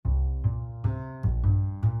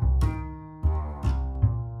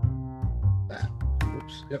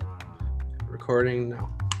Yep. Recording now.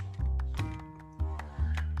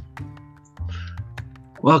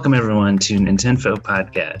 Welcome everyone to Nintendo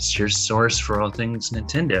Podcast, your source for all things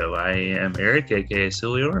Nintendo. I am Eric, aka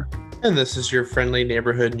Silior. And this is your friendly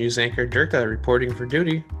neighborhood news anchor, Dirka, reporting for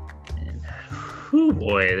duty. And, oh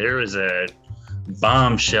boy, there was a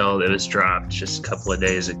bombshell that was dropped just a couple of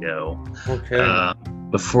days ago. Okay.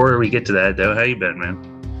 Before we get to that, though, how you been,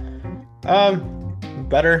 man?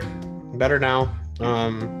 Better now.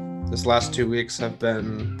 This last 2 weeks have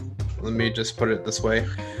been, let me just put it this way,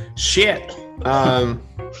 shit. Not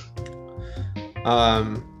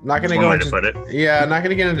gonna go into put it. Yeah, not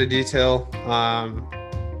gonna get into detail.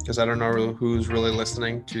 Because I don't know who's really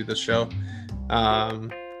listening to the show.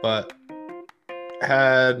 But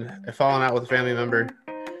had a falling out with a family member,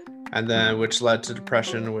 and then which led to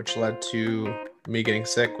depression, which led to me getting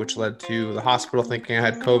sick, which led to the hospital thinking I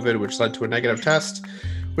had COVID, which led to a negative test,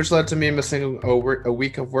 which led to me missing a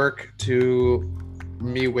week of work, to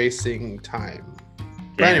me wasting time.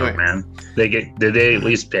 But anyway, man, did they at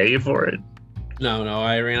least pay you for it? No,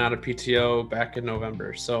 I ran out of PTO back in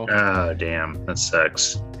November. So oh damn, that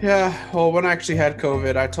sucks. Yeah, well, when I actually had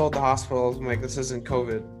COVID, I told the hospital, I'm like, this isn't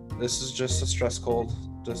COVID. This is just a stress cold.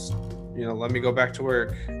 Just, let me go back to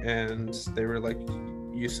work. And they were like,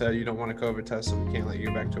 you said you don't want a COVID test, so we can't let you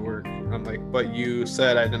go back to work. And I'm like, but you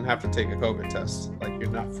said I didn't have to take a COVID test. Like,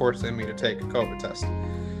 you're not forcing me to take a COVID test.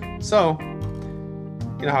 So,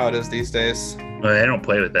 you know how it is these days. Well, I don't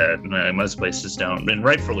play with that. Most places don't, and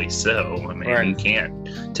rightfully so. I mean, Right. You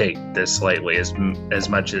can't take this lightly as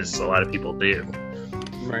much as a lot of people do.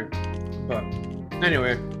 Right. But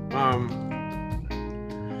anyway, I'm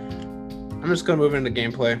just gonna move into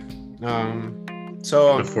gameplay.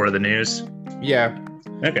 So Before the news. yeah.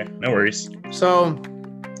 Okay, no worries. So,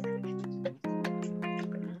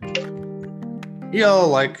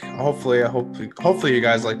 hopefully you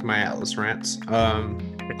guys like my Atlas rants.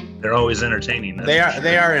 They're always entertaining. They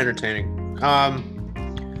are entertaining.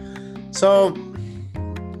 So,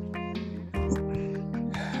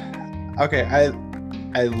 okay,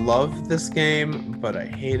 I love this game, but I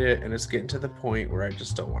hate it, and it's getting to the point where I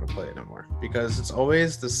just don't want to play it anymore because it's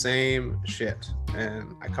always the same shit.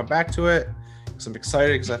 And I come back to it because I'm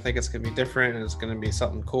excited because I think it's gonna be different and it's gonna be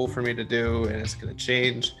something cool for me to do and it's gonna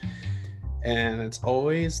change. And it's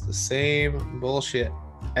always the same bullshit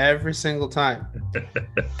every single time.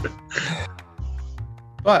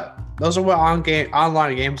 But those are what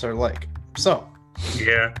online games are like. So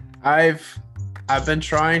yeah, I've been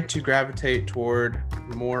trying to gravitate toward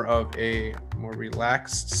more of a more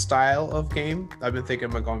relaxed style of game. I've been thinking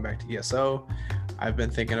about going back to ESO. I've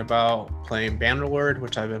been thinking about playing Bannerlord,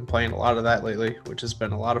 which I've been playing a lot of that lately, which has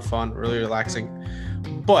been a lot of fun, really relaxing.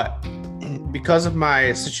 But because of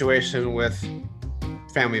my situation with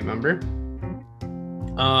family member,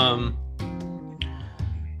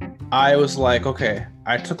 I was like, okay,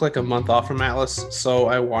 I took like a month off from Atlas, so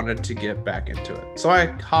I wanted to get back into it. So I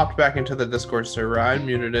hopped back into the Discord server, I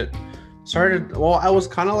unmuted it, I was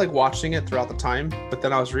kind of like watching it throughout the time, but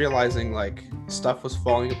then I was realizing like stuff was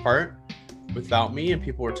falling apart without me, and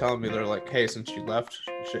people were telling me, they're like, hey, since you left,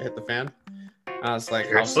 shit hit the fan. And I was like,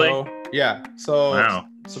 seriously? How so? Yeah, so wow.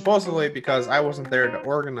 Supposedly because I wasn't there to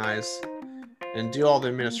organize and do all the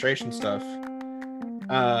administration stuff,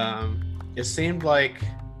 it seemed like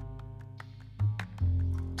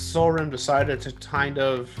Solrim decided to kind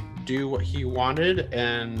of do what he wanted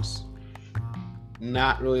and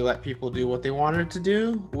not really let people do what they wanted to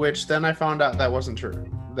do, which then I found out that wasn't true.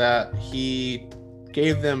 That he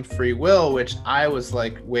gave them free will, which I was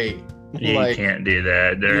like, wait. You can't do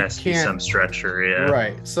that. There has to be some structure, yeah.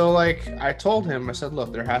 Right. So like I told him, I said,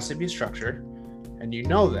 look, there has to be structure. And you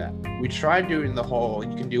know that. We tried doing the whole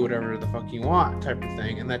you can do whatever the fuck you want type of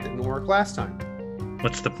thing, and that didn't work last time.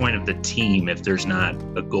 What's the point of the team if there's not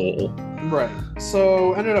a goal? Right.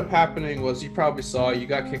 So ended up happening was, you probably saw, you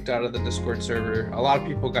got kicked out of the Discord server. A lot of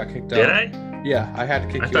people got kicked out. Did I? Yeah, I had to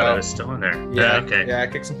kick I you thought out. I was still in there. Yeah, okay. Yeah, I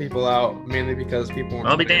kicked some people out mainly because people weren't.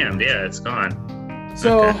 I'll be damned. Yeah, it's gone.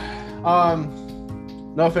 So, okay.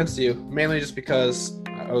 No offense to you, mainly just because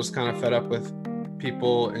I was kind of fed up with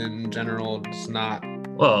people in general just not.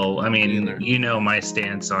 Well, I mean, you know my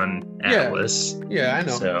stance on Atlas. Yeah, I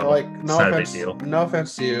know. So like, no it's not offense, a big deal. No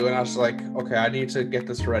offense to you. And I was like, okay, I need to get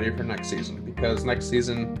this ready for next season, because next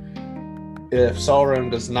season, if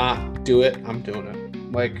Solrim does not do it, I'm doing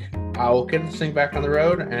it. Like, I will get this thing back on the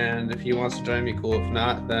road, and if he wants to join me, cool. If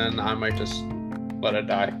not, then I might just let it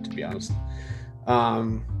die, to be honest.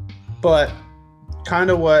 But kind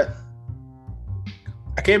of what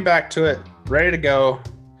I came back to it, ready to go,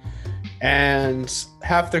 and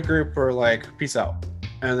half the group were like, peace out.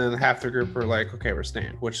 And then half the group were like, okay, we're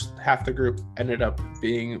staying, which half the group ended up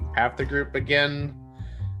being half the group again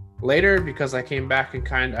later, because I came back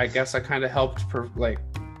and I guess I kind of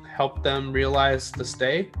helped them realize to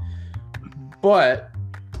stay. But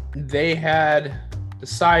they had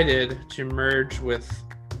decided to merge with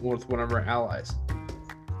one of our allies.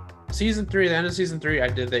 Season 3, the end of season 3, I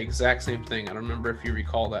did the exact same thing. I don't remember if you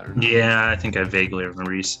recall that or not. Yeah, I think I vaguely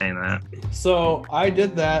remember you saying that. So I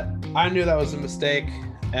did that. I knew that was a mistake,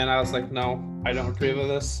 and I was like, no, I don't agree with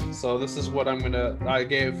this. So this is what I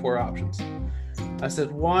gave 4 options. I said,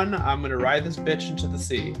 1, I'm gonna ride this bitch into the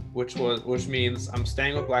sea, which means I'm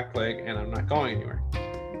staying with Blackplague and I'm not going anywhere.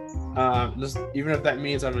 Even if that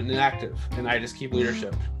means I'm inactive and I just keep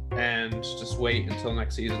leadership and just wait until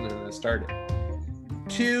next season and then start it.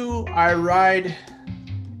 2, I ride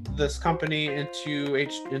this company into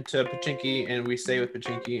Pachinki and we stay with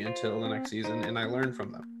Pachinki until the next season and I learn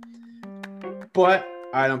from them. But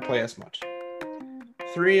I don't play as much.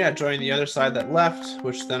 3, I joined the other side that left,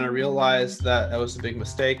 which then I realized that was a big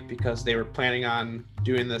mistake because they were planning on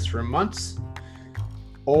doing this for months.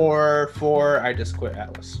 Or 4, I just quit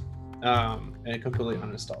Atlas and completely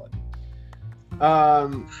uninstall it.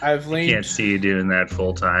 I can't see you doing that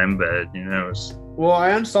full time, but who knows? Well, I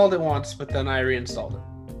uninstalled it once, but then I reinstalled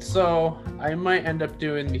it. So I might end up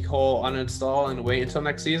doing the whole uninstall and wait until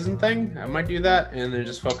next season thing. I might do that and then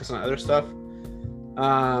just focus on other stuff.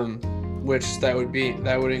 Which that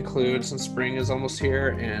would include, since spring is almost here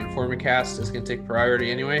and Formicast is going to take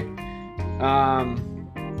priority anyway. I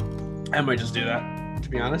might just do that, to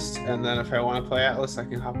be honest. And then if I want to play Atlas, I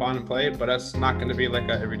can hop on and play it, but that's not going to be like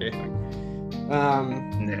a everyday thing.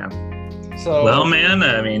 Yeah. So. Well, man,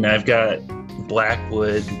 I mean, I've got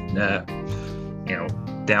Blackwood,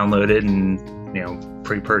 downloaded and,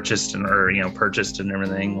 pre-purchased and purchased and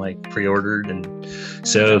everything, like pre-ordered. And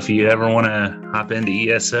so if you ever want to hop into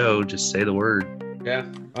ESO, just say the word. Yeah.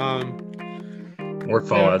 Or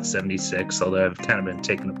Fallout 76, although I've kind of been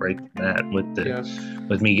taking a break from that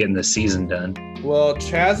with me getting the season done. Well,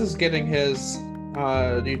 Chaz is getting his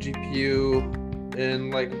new GPU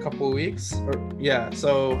in like a couple of weeks.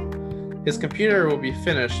 So his computer will be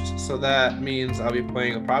finished, so that means I'll be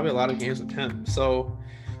playing probably a lot of games with him. So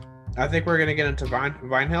I think we're gonna get into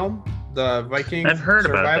Vinehelm, the Viking. I've heard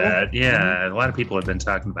survival. about that. Yeah, a lot of people have been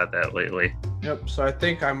talking about that lately. Yep. So I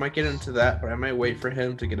think I might get into that, but I might wait for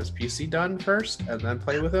him to get his PC done first and then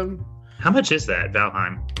play with him. How much is that,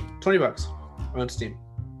 Valheim? $20 on Steam.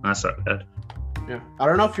 That's not bad. Yeah. I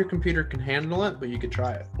don't know if your computer can handle it, but you could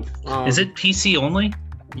try it. Is it PC only?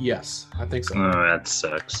 Yes, I think so. Oh, that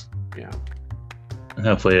sucks. Yeah.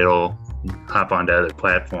 Hopefully it'll hop onto other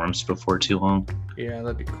platforms before too long. Yeah,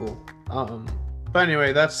 that'd be cool. But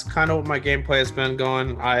anyway, that's kind of what my gameplay has been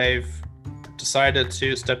going. I've decided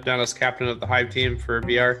to step down as captain of the Hive team for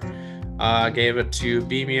VR. Gave it to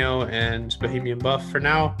Beamio and Bohemian Buff for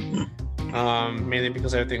now. Mainly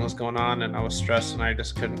because everything was going on and I was stressed and I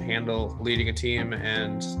just couldn't handle leading a team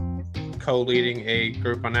and co-leading a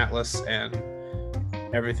group on Atlas and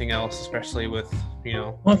everything else, especially with,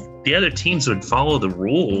 Well, if the other teams would follow the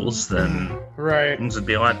rules, then right, things would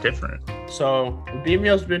be a lot different. So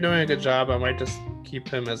Beamio's been doing a good job. I might just keep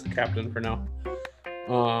him as the captain for now.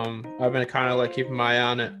 I've been kind of like keeping my eye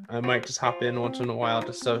on it. I might just hop in once in a while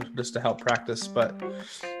just to help practice, but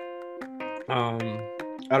I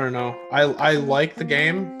don't know. I like the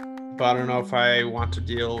game, but I don't know if I want to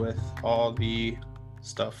deal with all the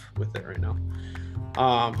stuff with it right now.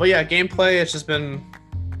 But yeah, gameplay, it's just been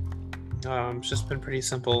pretty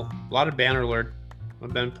simple. A lot of Bannerlord.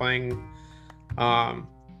 I've been playing,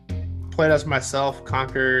 played as myself,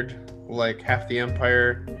 conquered like half the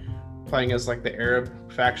Empire, playing as like the Arab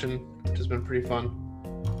faction, which has been pretty fun.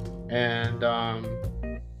 And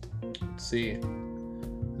let's see.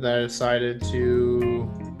 Then I decided to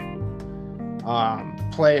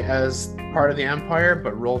play as part of the Empire,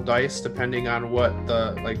 but roll dice depending on what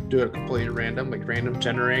do it completely random, like random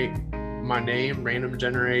generate my name, random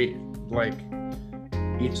generate like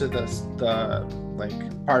each of the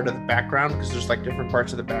like part of the background, because there's like different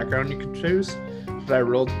parts of the background you can choose. But I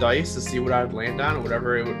rolled dice to see what I would land on, and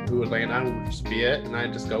whatever it would land on would just be it, and I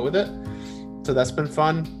just go with it. So that's been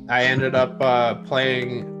fun. I ended up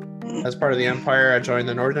playing as part of the Empire. I joined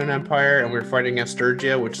the Northern Empire, and we were fighting against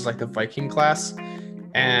Sturgia, which is like the Viking class.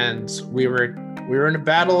 And we were in a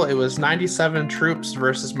battle. It was 97 troops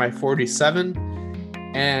versus my 47,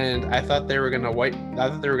 and I thought they were gonna wipe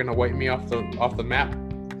me off the map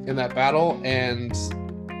in that battle. And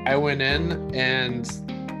I went in and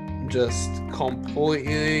just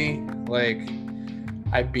completely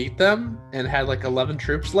I beat them and had like 11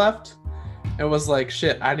 troops left. and was like,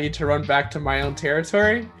 shit, I need to run back to my own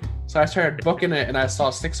territory. So I started booking it, and I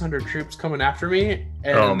saw 600 troops coming after me.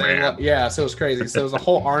 And man. Yeah, so it was crazy. So it was a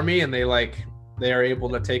whole army, and they are able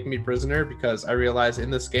to take me prisoner because I realized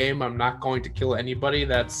in this game I'm not going to kill anybody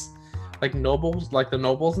that's like nobles, like the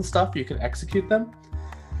nobles and stuff. You can execute them.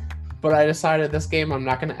 But I decided this game I'm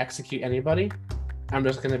not going to execute anybody. I'm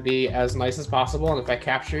just going to be as nice as possible. And if I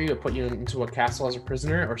capture you, I'll put you into a castle as a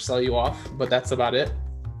prisoner or sell you off. But that's about it.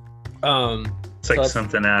 It's like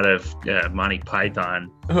something out of Monty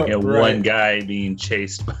Python. Right. One guy being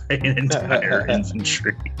chased by an entire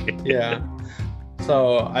infantry. Yeah.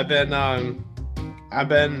 So I've been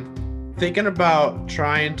thinking about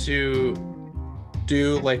trying to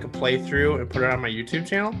do like a playthrough and put it on my YouTube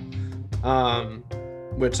channel.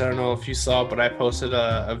 Which I don't know if you saw, but I posted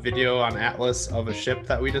a video on Atlas of a ship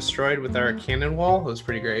that we destroyed with our cannon wall. It was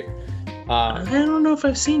pretty great. I don't know if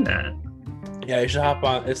I've seen that. Yeah, you should hop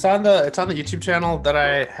on. It's on the YouTube channel that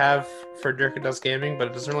I have for Dirk Does Gaming, but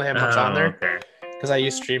it doesn't really have much on there because I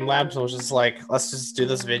use Streamlabs. So I was just like, let's just do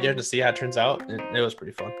this video to see how it turns out. It was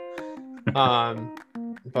pretty fun.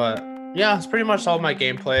 But yeah, it's pretty much all my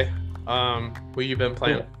gameplay. What you been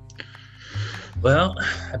playing? Cool. Well,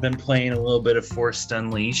 I've been playing a little bit of Force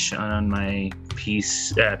Unleashed on my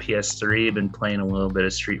PS3. I've been playing a little bit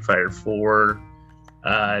of Street Fighter 4.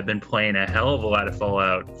 I've been playing a hell of a lot of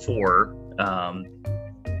Fallout 4,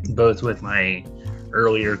 both with my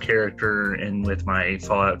earlier character and with my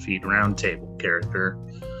Fallout Feed Roundtable character.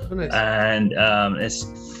 Oh, nice. And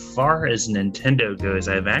as far as Nintendo goes,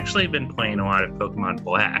 I've actually been playing a lot of Pokemon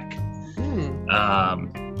Black.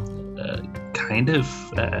 Kind of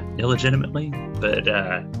illegitimately, but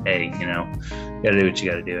hey, you gotta do what you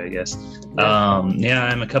gotta do, I guess. Yeah,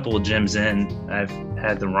 I'm a couple of gyms in. I've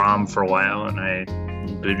had the ROM for a while, and I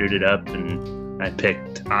booted it up, and I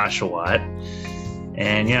picked Oshawott.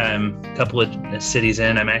 And yeah, I'm a couple of cities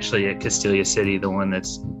in. I'm actually at Castelia City, the one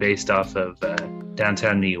that's based off of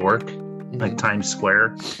downtown New York, like Times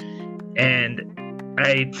Square. And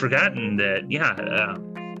I'd forgotten that,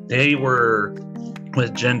 they were...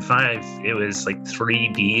 With Gen 5, it was like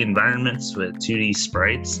 3D environments with 2D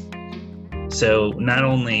sprites. So not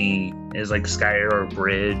only is like Sky Arrow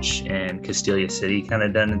Bridge and Castelia City kind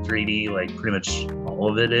of done in 3D, like pretty much all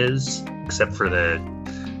of it is, except for the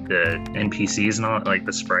NPCs and all, like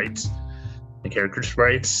the sprites, the character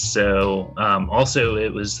sprites. So also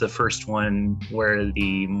it was the first one where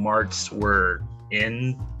the marts were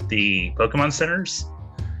in the Pokemon centers.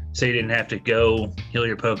 So you didn't have to go heal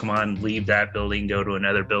your Pokemon, leave that building, go to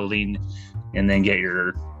another building, and then get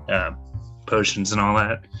your potions and all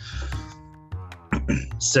that.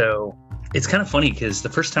 So it's kind of funny because the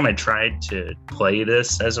first time I tried to play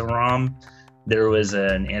this as a ROM, there was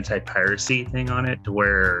an anti-piracy thing on it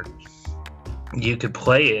where you could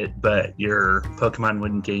play it, but your Pokemon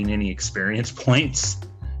wouldn't gain any experience points.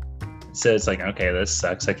 So it's like, okay, this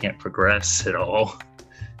sucks. I can't progress at all.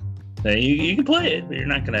 You can play it, but you're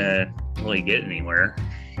not gonna really get anywhere.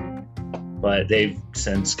 But they've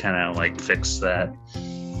since kind of like fixed that.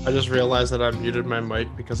 I just realized that I muted my mic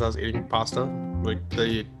because I was eating pasta.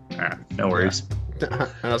 No worries. Yeah.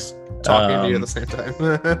 I was talking to you at the same time.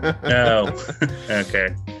 Oh,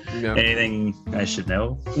 okay. Yeah. Anything I should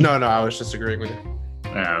know? No, I was just agreeing with you.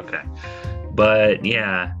 Oh, okay. But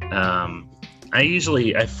yeah,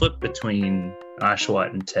 I flip between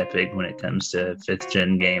Oshawott and Tepig when it comes to 5th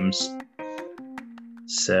gen games.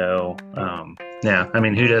 So, yeah, I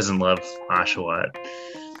mean, who doesn't love Oshawott?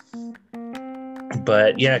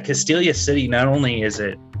 But yeah, Castelia City, not only is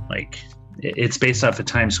it like, it's based off of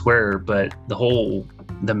Times Square, but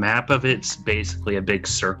the map of it's basically a big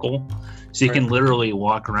circle. So you can literally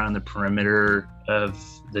walk around the perimeter of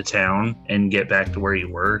the town and get back to where you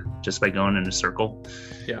were just by going in a circle.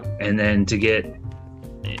 Yeah. And then to get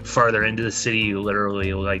farther into the city, you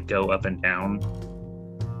literally like go up and down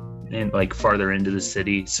and like farther into the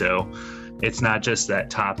city. So it's not just that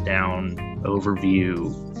top down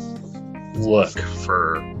overview look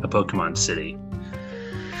for a Pokemon city.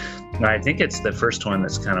 I think it's the first one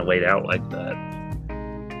that's kind of laid out like that.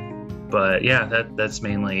 But yeah, that's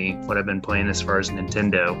mainly what I've been playing as far as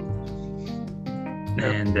Nintendo.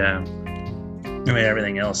 And I mean,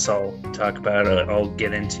 everything else I'll talk about, I'll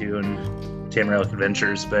get into in Tamrielic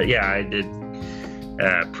Adventures. But yeah, I did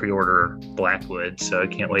pre-order Blackwood, so I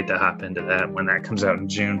can't wait to hop into that when that comes out in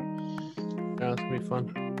June. Yeah, it's gonna be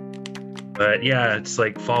fun. But yeah, it's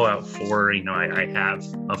like Fallout 4, I have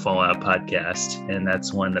a Fallout podcast, and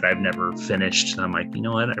that's one that I've never finished. So I'm like, you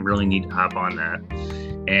know what? I really need to hop on that.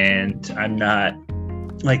 And I'm not,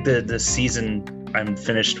 like the season, I'm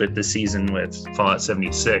finished with the season with Fallout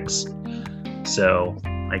 76. So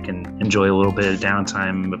I can enjoy a little bit of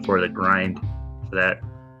downtime before the grind for that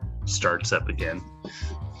starts up again.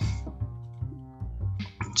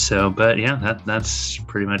 So, but yeah, that's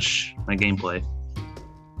pretty much my gameplay.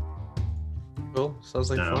 Cool. Sounds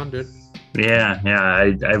like fun, dude. Yeah.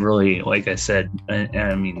 I really, like I said,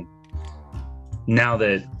 I mean, now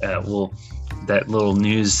that that little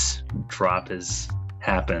news drop has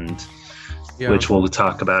happened, which we'll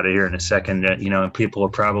talk about it here in a second. And people are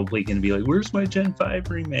probably going to be like, "Where's my Gen 5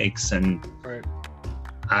 remakes?" And right.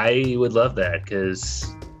 I would love that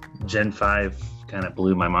because Gen 5 kind of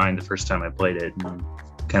blew my mind the first time I played it. And I'm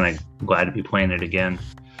kind of glad to be playing it again.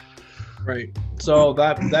 Right. So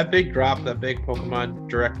that big drop, that big Pokemon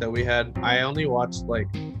Direct that we had, I only watched like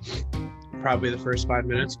probably the first 5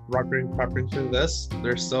 minutes. Prepping through this,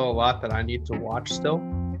 there's still a lot that I need to watch still.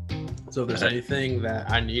 So if there's anything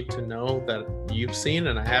that I need to know that you've seen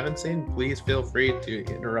and I haven't seen, please feel free to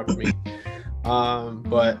interrupt me.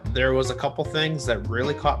 But there was a couple things that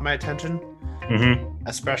really caught my attention,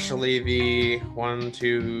 especially the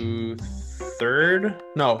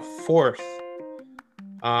fourth.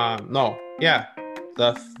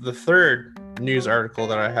 The third news article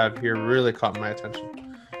that I have here really caught my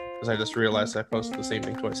attention because I just realized I posted the same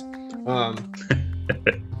thing twice.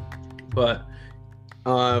 But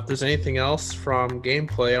if there's anything else from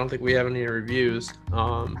gameplay, I don't think we have any reviews.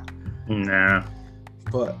 Nah.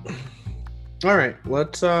 But all right,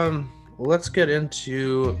 let's get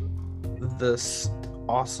into this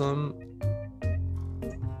awesome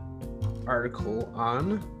article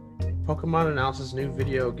on Pokemon announces new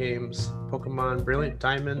video games: Pokemon Brilliant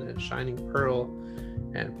Diamond and Shining Pearl,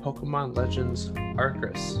 and Pokemon Legends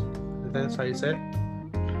Arceus. I think that's how you say it.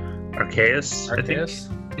 Arceus. I think.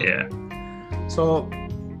 Yeah. So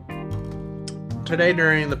today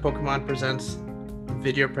during the Pokemon Presents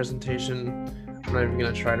video presentation, I'm not even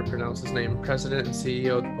going to try to pronounce his name, President and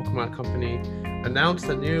CEO of the Pokemon Company announced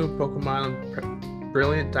the new Pokemon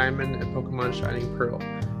Brilliant Diamond and Pokemon Shining Pearl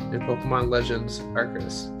and Pokemon Legends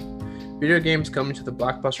Arceus. Video games coming to the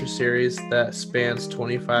blockbuster series that spans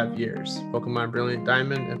 25 years. Pokemon Brilliant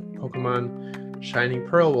Diamond and Pokemon Shining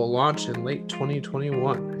Pearl will launch in late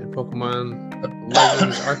 2021, and Pokemon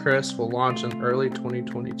Legends Arceus will launch in early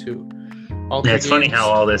 2022. It's funny how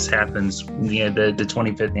all this happens. Yeah, the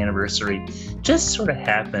 25th anniversary just sort of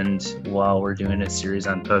happened while we're doing a series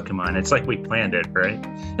on Pokemon. It's like we planned it, right?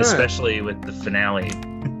 Especially with the finale.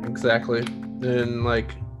 Exactly. And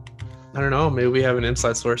like, I don't know, maybe we have an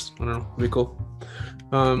inside source. I don't know. It'd be cool.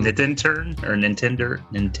 Nintendo or Nintendo?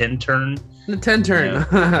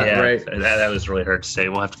 Yeah, right. That was really hard to say.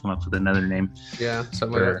 We'll have to come up with another name. Yeah,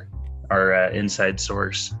 something for our inside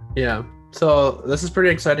source. Yeah. So this is pretty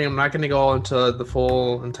exciting. I'm not going to go into the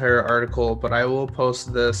full entire article, but I will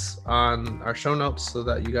post this on our show notes so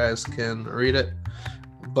that you guys can read it.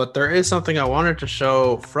 But there is something I wanted to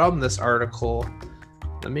show from this article.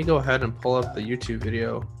 Let me go ahead and pull up the YouTube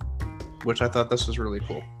video, which I thought this was really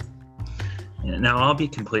cool. Now, I'll be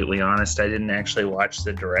completely honest. I didn't actually watch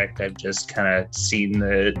the Direct. I've just kind of seen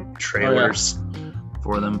the trailers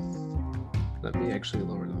for them. Let me actually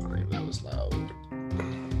lower the volume. That was loud.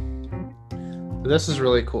 This is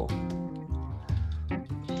really cool.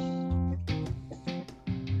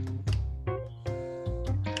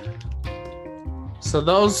 So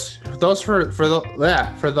for those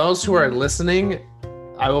who are listening,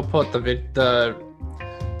 I will put the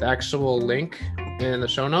actual link in the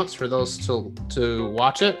show notes for those to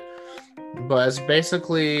watch it. But it's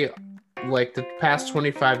basically like the past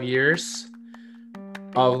 25 years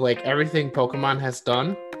of like everything Pokemon has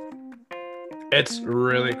done. It's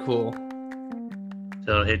really cool.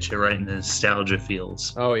 It'll hit you right in the nostalgia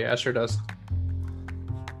feels. Oh yeah, it sure does.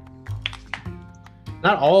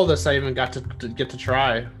 Not all of this I even got to get to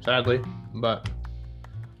try, sadly, but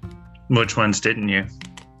which ones didn't you?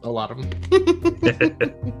 A lot of them.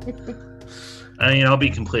 I mean, I'll be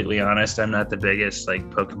completely honest. I'm not the biggest like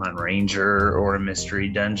Pokemon Ranger or Mystery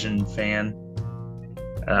Dungeon fan.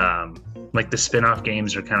 Like the spin-off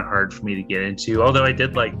games are kind of hard for me to get into. Although I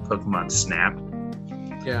did like Pokemon Snap.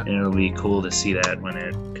 Yeah, and it'll be cool to see that when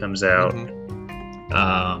it comes out.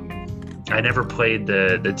 I never played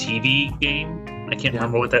the TV game. I can't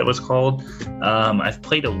remember what that was called. I've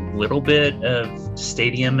played a little bit of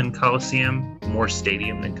Stadium and Coliseum, more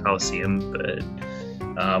Stadium than Coliseum, but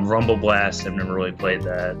Rumble Blast, I've never really played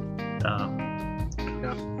that.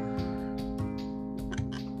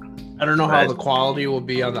 I don't know how the quality will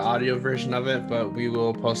be on the audio version of it, but we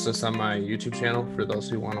will post this on my YouTube channel for those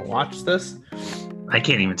who want to watch this. I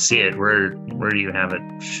can't even see it. Where do you have it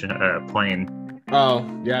playing? Oh,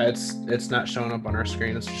 yeah, it's not showing up on our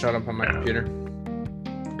screen. It's showing up on my computer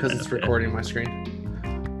because it's recording my screen.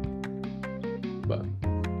 But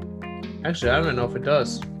actually, I don't even know if it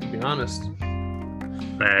does, to be honest.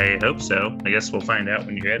 I hope so. I guess we'll find out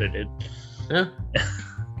when you're edited. Yeah.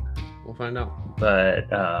 We'll find out.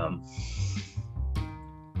 But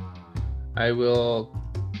I will.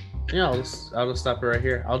 Yeah, I'll just stop it right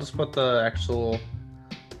here. I'll just put the actual.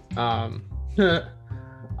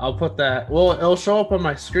 I'll put that. Well, it'll show up on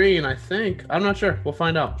my screen, I think. I'm not sure. We'll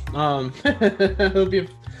find out. It'll be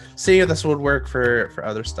see if this would work for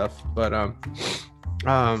other stuff. But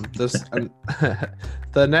this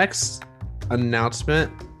the next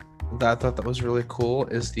announcement that I thought that was really cool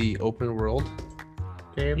is the open world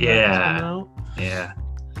game. Yeah.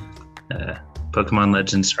 Pokemon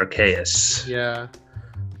Legends Arceus. Yeah.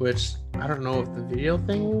 Which I don't know if the video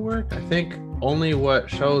thing will work. I think only what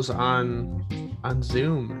shows on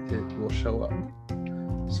Zoom it will show up.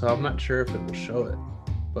 So I'm not sure if it will show it,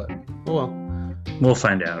 but well, we'll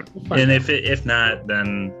find out. If not,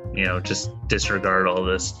 then just disregard all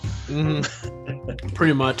this. Mm-hmm.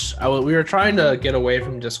 Pretty much. We were trying to get away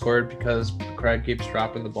from Discord because Craig keeps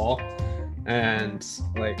dropping the ball. And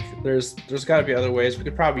like there's got to be other ways. We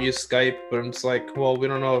could probably use Skype, but it's like, well, we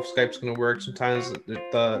don't know if Skype's going to work. Sometimes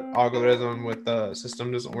the algorithm with the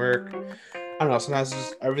system doesn't work. I don't know.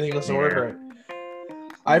 Sometimes everything doesn't work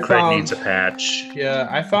right. Craig needs a patch. Yeah,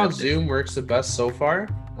 I found Zoom works the best so far.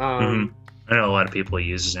 I know a lot of people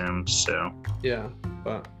use Zoom, so yeah,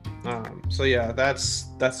 but so yeah, that's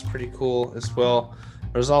pretty cool as well.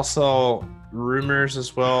 There's also rumors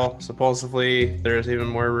as well. Supposedly, there's even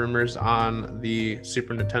more rumors on the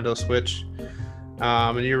Super Nintendo Switch.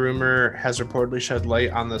 A new rumor has reportedly shed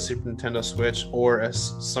light on the Super Nintendo Switch, or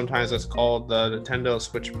as sometimes it's called, the Nintendo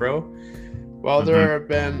Switch Pro. While there have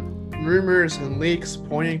been rumors and leaks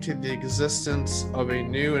pointing to the existence of a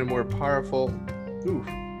new and more powerful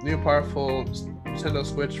Nintendo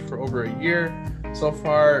Switch for over a year, so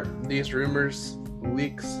far these rumors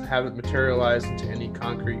leaks haven't materialized into any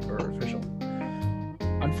concrete or official.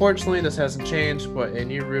 Unfortunately, this hasn't changed, but a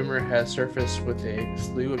new rumor has surfaced with a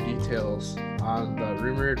slew of details on the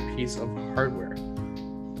rumored piece of hardware.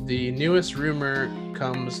 The newest rumor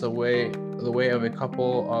comes the way of a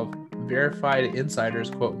couple of verified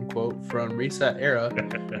insiders, quote unquote, from Reset Era,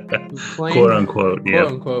 who claim, quote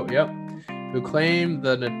unquote, yep, who claim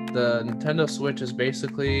the Nintendo Switch is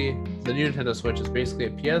basically the new Nintendo Switch is basically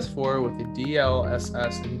a PS4 with a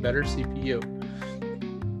DLSS and better CPU.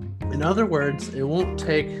 In other words, it won't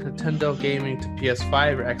take Nintendo gaming to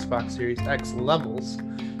PS5 or Xbox Series X levels,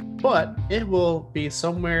 but it will be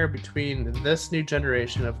somewhere between this new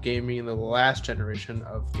generation of gaming and the last generation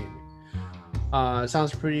of gaming. It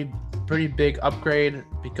sounds pretty big upgrade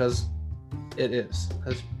because it is.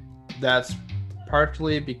 That's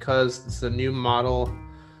partly because it's a new model.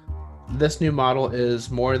 This new model is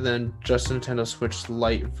more than just a Nintendo Switch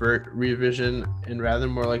Lite revision, and rather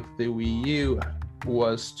more like the Wii U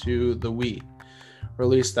was to the Wii, or at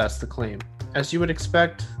least that's the claim. As you would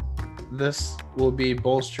expect, this will be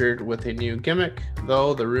bolstered with a new gimmick,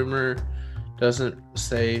 though the rumor doesn't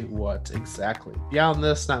say what exactly. Beyond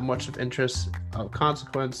this, not much of interest of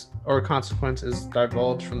consequence is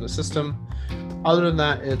divulged from the system. Other than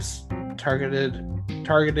that, it's targeting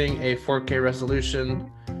a 4K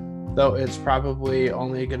resolution, though it's probably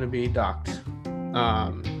only going to be docked.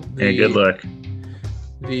 Good luck.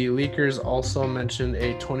 The leakers also mentioned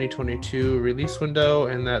a 2022 release window,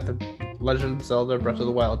 and that the Legend of Zelda Breath of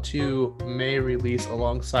the Wild 2 may release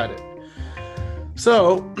alongside it.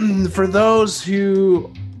 So, for those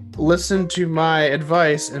who listened to my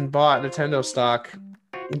advice and bought Nintendo stock,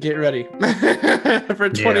 get ready for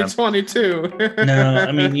 2022. No,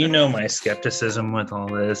 I mean, my skepticism with all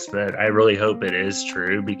this, but I really hope it is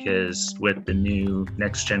true, because with the new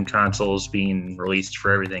next-gen consoles being released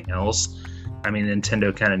for everything else, I mean,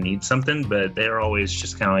 Nintendo kind of needs something, but they're always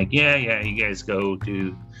just kind of like, yeah, you guys go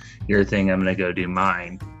do your thing, I'm going to go do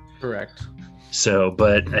mine. Correct. So,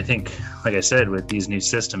 but I think, like I said, with these new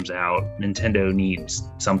systems out, Nintendo needs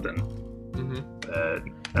something.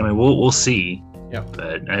 I mean, we'll see. Yeah.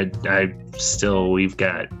 But I still, we've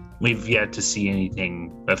yet to see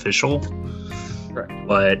anything official. Correct.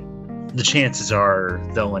 But the chances are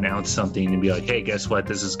they'll announce something and be like, hey, guess what?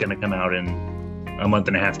 This is going to come out in a month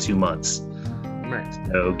and a half, 2 months. Right.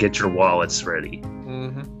 So get your wallets ready.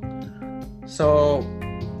 So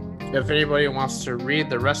if anybody wants to read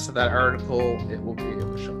the rest of that article, it will be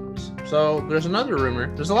in the show notes. So there's another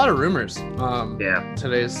rumor. There's a lot of rumors.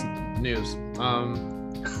 Today's news.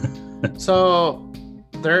 So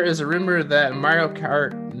there is a rumor that Mario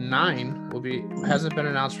Kart 9 hasn't been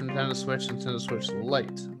announced for Nintendo Switch and Nintendo Switch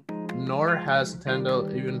Lite, nor has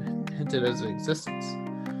Nintendo even hinted at its existence.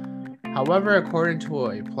 However, according to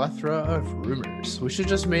a plethora of rumors, we should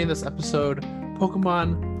just name this episode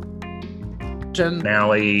Pokemon Gen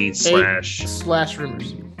Finale slash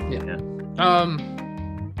rumors. Yeah.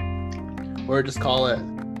 Or just call it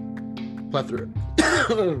plethora.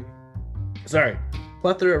 Sorry,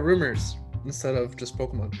 plethora of rumors instead of just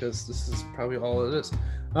Pokemon, because this is probably all it is.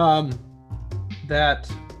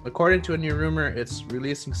 That according to a new rumor, it's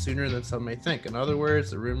releasing sooner than some may think. In other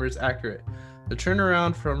words, the rumor is accurate. The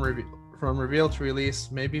turnaround from reveal to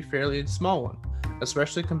release may be fairly small one,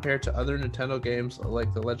 especially compared to other Nintendo games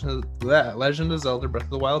like the Legend of Zelda Breath of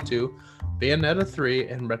the Wild 2, Bayonetta 3,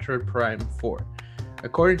 and Metroid Prime 4.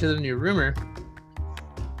 According to the new rumor,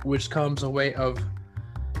 which comes a way of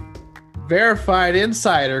verified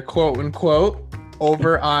insider, quote unquote,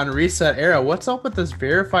 over on Reset Era. What's up with this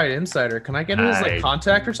verified insider? Can I get his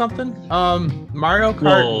contact or something? Mario Kart.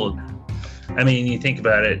 Well, I mean, you think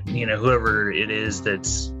about it, whoever it is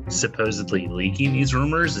that's supposedly leaking these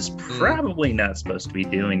rumors is probably not supposed to be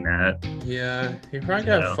doing that. Yeah, he probably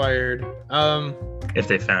got fired. If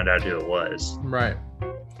they found out who it was. Right.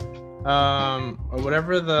 Or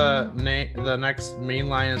whatever the next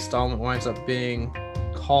mainline installment winds up being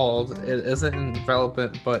called, it isn't in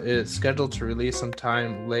development, but it's scheduled to release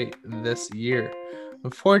sometime late this year.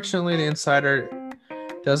 Unfortunately, the insider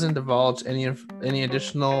doesn't divulge any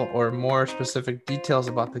additional or more specific details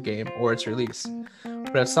about the game or its release.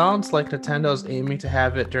 But it sounds like Nintendo's aiming to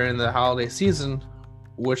have it during the holiday season,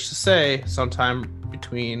 which to say sometime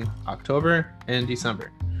between October and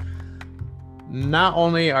December. Not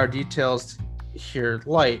only are details here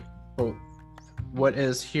light, but what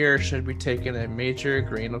is here should be taken a major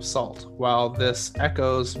grain of salt. While this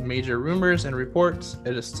echoes major rumors and reports,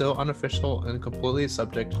 it is still unofficial and completely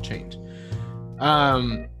subject to change.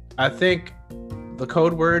 I think the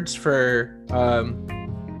code words for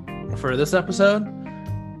this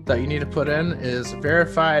episode that you need to put in is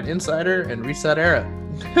verified insider and reset era.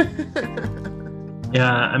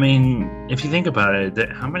 Yeah, I mean, if you think about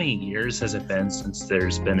it, how many years has it been since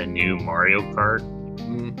there's been a new Mario Kart?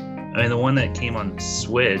 I mean, the one that came on the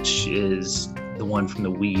Switch is the one from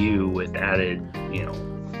the Wii U with added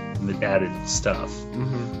stuff.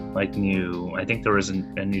 Like I think there was a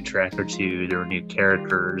new track or two, there were new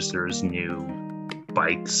characters, there was new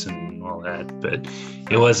bikes and all that, but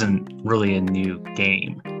it wasn't really a new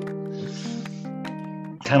game.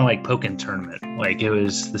 Kind of like Pokken Tournament. Like, it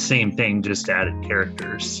was the same thing, just added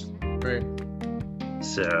characters. Right.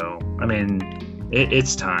 So, I mean,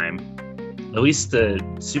 it's time. At least the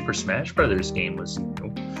Super Smash Brothers game was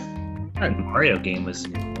new. Right. The Mario game was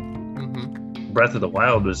new. Breath of the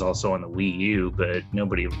Wild was also on the Wii U, but I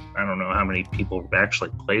don't know how many people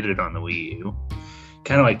actually played it on the Wii U.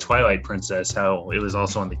 Kind of like Twilight Princess, how it was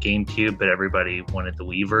also on the GameCube, but everybody wanted the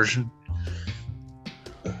Wii version.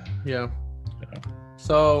 Yeah.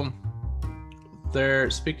 So,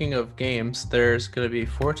 speaking of games, there's going to be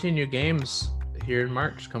 14 new games here in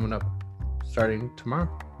March coming up, starting tomorrow.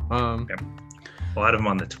 Okay. A lot of them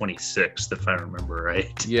on the 26th, if I remember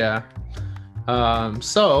right. Yeah.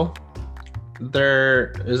 So,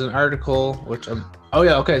 there is an article, which so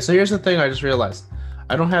here's the thing I just realized.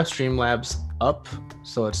 I don't have Streamlabs up,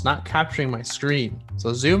 so it's not capturing my screen.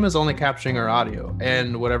 So Zoom is only capturing our audio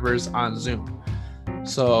and whatever's on Zoom.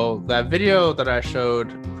 So that video that I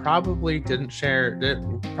showed probably didn't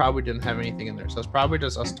have anything in there. So it's probably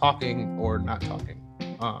just us talking or not talking.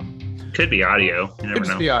 Could be audio. You never know. Could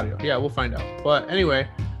just be audio. Yeah, we'll find out. But anyway,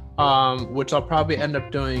 which I'll probably end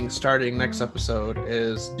up doing starting next episode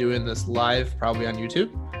is doing this live, probably on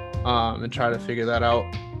YouTube, and try to figure that out,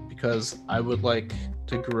 because I would like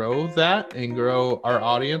to grow that and grow our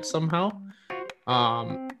audience somehow.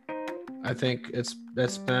 I think it's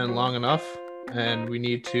been long enough, and we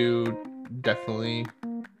need to definitely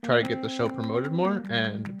try to get the show promoted more,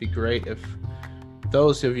 and it'd be great if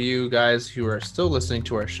those of you guys who are still listening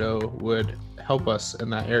to our show would help us in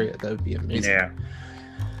that area. That would be amazing. Yeah.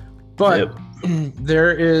 But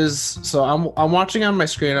there is, so I'm watching on my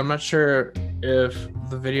screen. I'm not sure if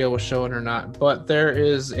the video was showing or not, but there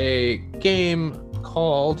is a game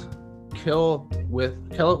called Kill It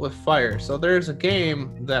With Fire. So there's a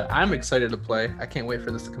game that I'm excited to play. I can't wait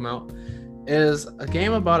for this to come out. It is a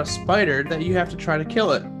game about a spider that you have to try to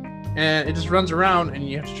kill it, and it just runs around and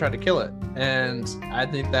you have to try to kill it. And I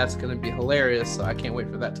think that's going to be hilarious. So I can't wait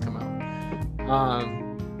for that to come out.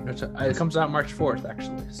 It comes out March 4th,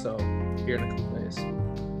 actually. So here in a couple days.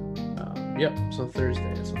 So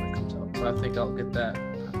Thursday is when it comes out. So I think I'll get that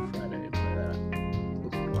on Friday and play that.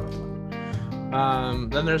 Looks like a lot of fun.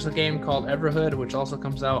 Then there's a game called Everhood, which also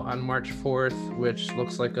comes out on March 4th, which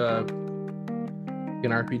looks like an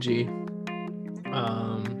RPG.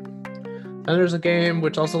 And there's a game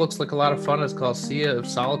which also looks like a lot of fun. It's called Sea of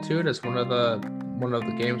Solitude. It's one of the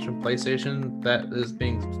games from PlayStation that is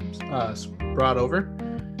being brought over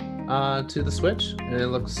to the Switch. And it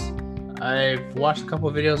looks. I've watched a couple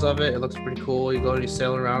of videos of it. It looks pretty cool. You go and you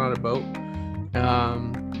sail around on a boat.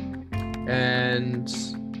 And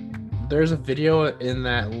there's a video in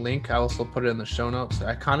that link. I also put it in the show notes.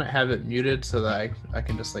 I kind of have it muted so that I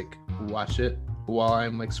can just like watch it while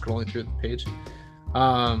I'm like scrolling through the page.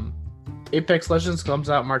 Apex Legends comes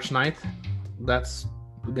out March 9th. That's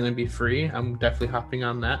gonna be free. I'm definitely hopping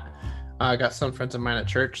on that. I got some friends of mine at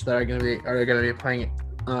church that are gonna be playing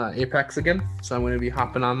Apex again, so I'm gonna be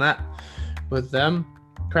hopping on that with them.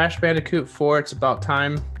 Crash Bandicoot 4, It's About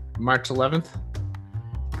Time, March 11th.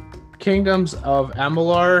 Kingdoms of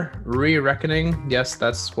Amalur: Re-Reckoning, yes,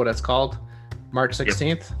 that's what it's called, March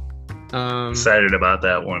 16th. Yep. Excited about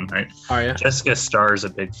that one. Are you? Jessica Starr is a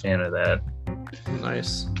big fan of that.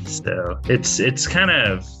 Nice. So it's kind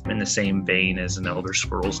of in the same vein as an Elder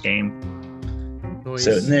Scrolls game. Nice.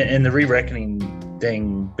 So and the Re-Reckoning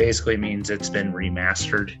thing basically means it's been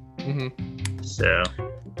remastered. Mm-hmm. So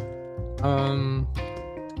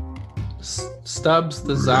Stubbs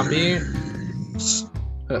the Zombie.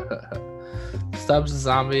 Stubbs the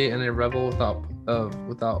Zombie and a Rebel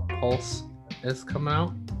without Pulse is coming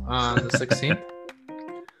out on the 16th.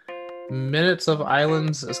 Minutes of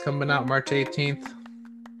Islands is coming out March 18th.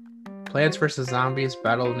 Plants vs. Zombies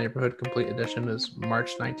Battle of the Neighborhood Complete Edition is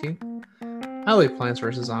March 19th. I like Plants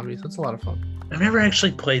vs. Zombies. It's a lot of fun. I've never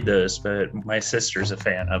actually played those, but my sister's a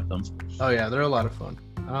fan of them. Oh yeah, they're a lot of fun.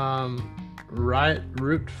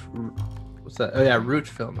 Root Film.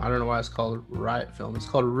 I don't know why it's called Riot Film. It's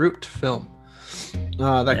called Root Film.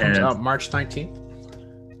 That comes out March 19th.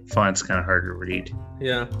 Font's kind of hard to read.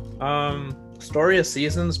 Yeah. Story of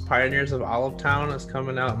Seasons, Pioneers of Olive Town is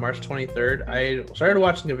coming out March 23rd. I started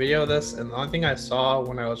watching a video of this, and the only thing I saw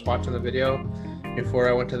when I was watching the video before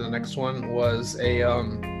I went to the next one was it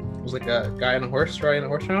was like a guy on a horse riding a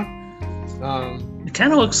horse around. It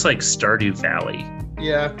kind of looks like Stardew Valley.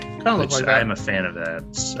 Yeah, kind of looks like that. I'm a fan of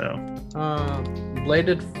that. So,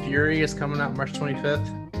 Bladed Fury is coming out March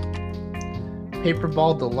 25th.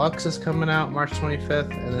 Paperball Deluxe is coming out March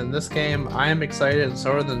 25th, and then this game, I am excited, and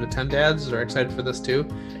so are the Nintendo dads are excited for this too.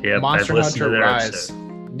 Yeah, Monster Hunter Rise.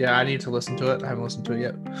 Yeah, I need to listen to it. I haven't listened to it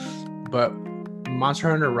yet, but Monster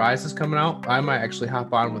Hunter Rise is coming out. I might actually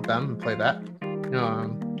hop on with them and play that.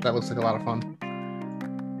 That looks like a lot of fun.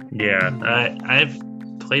 Yeah, I've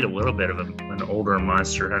played a little bit of an older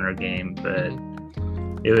Monster Hunter game, but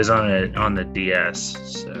it was on the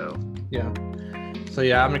DS. So yeah. So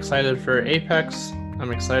yeah, I'm excited for Apex.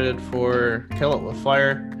 I'm excited for Kill It With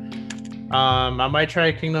Fire. I might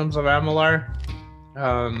try Kingdoms of Amalur.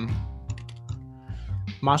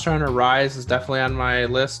 Monster Hunter Rise is definitely on my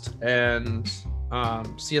list, and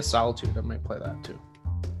Sea of Solitude, I might play that too.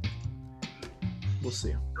 We'll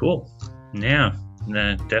see. Cool. Yeah,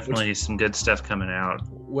 definitely some good stuff coming out.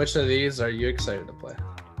 Which of these are you excited to play?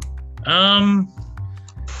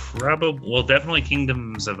 Definitely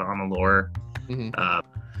Kingdoms of Amalur. Mm-hmm.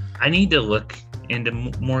 I need to look into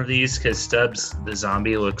more of these because Stubbs the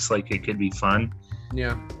Zombie looks like it could be fun.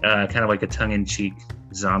 Yeah. Kind of like a tongue-in-cheek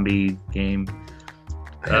zombie game.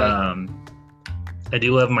 I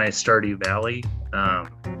do love my Stardew Valley. I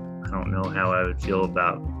don't know how I would feel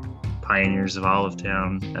about Pioneers of Olive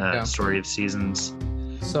Town, Story of Seasons.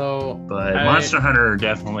 But Monster Hunter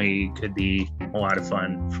definitely could be a lot of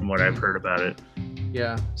fun from what I've heard about it.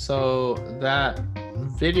 Yeah. So that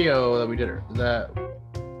video that we did, that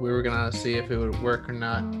we were gonna see if it would work or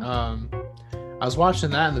not. I was watching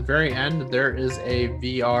that, in the very end there is a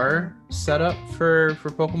VR setup for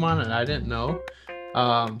Pokemon, and I didn't know.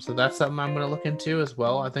 So that's something I'm gonna look into as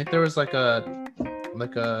well. I think there was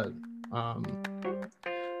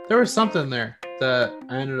there was something there that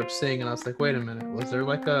I ended up seeing, and I was like, wait a minute, was there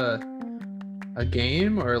like a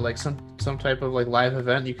game or like some type of like live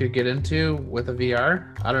event you could get into with a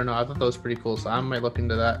VR? I don't know. I thought that was pretty cool, so I might look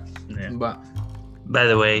into that. Yeah. But by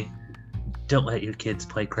the way, don't let your kids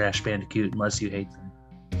play Crash Bandicoot unless you hate them.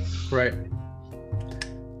 Right.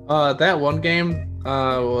 That one game,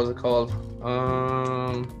 what was it called?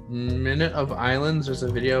 Minute of Islands. There's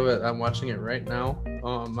a video of it. I'm watching it right now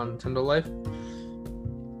on Nintendo Life.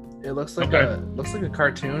 It looks like a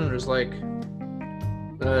cartoon, and there's like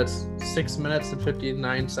 6 minutes and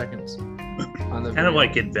 59 seconds on the kind of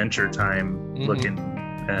like Adventure Time looking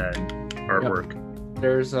artwork. Yep.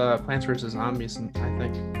 There's Plants vs. Zombies, I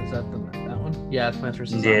think. Is that that one? Yeah, it's Plants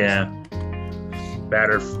vs. Zombies. Yeah.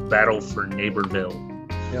 Battle for Neighborville.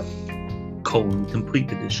 Yep.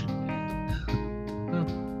 Complete edition. Oh.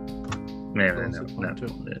 Man,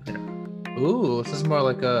 Ooh, this is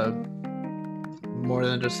more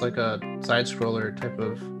than just like a side scroller type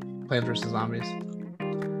of Plants vs Zombies.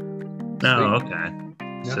 No, Sweet. okay.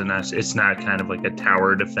 Yeah. So it's not kind of like a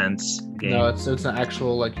tower defense game. No, it's an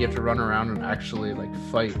actual, like, you have to run around and actually like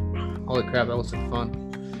fight. Holy crap, that looks like fun.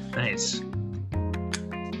 Nice.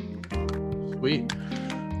 Sweet.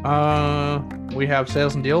 We have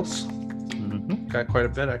sales and deals. Mm-hmm. Got quite a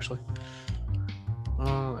bit actually.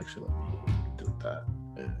 Actually, let me do that.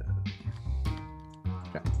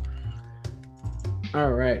 Okay.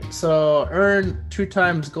 All right. So earn 2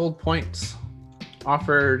 times gold points.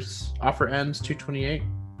 Offer ends 2/28,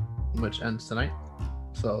 which ends tonight.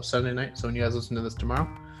 So Sunday night. So when you guys listen to this tomorrow,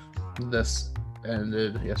 this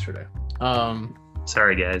ended yesterday.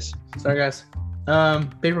 Sorry, guys.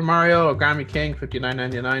 Paper Mario Origami King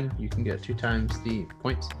 $59.99. You can get 2 times the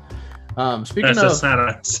points. Speaking So of, it's not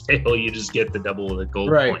on sale. You just get the double the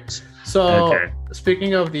gold Right. points. so Okay.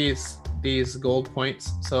 speaking of these gold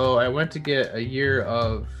points, so I went to get a year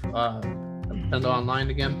of Nintendo Online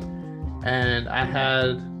again, and I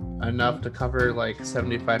had enough to cover like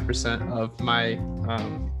 75% of my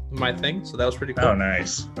my thing. So that was pretty cool. Oh,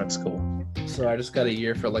 nice. That's cool. So I just got a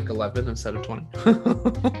year for like 11 instead of 20.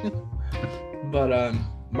 But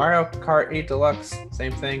Mario Kart 8 Deluxe,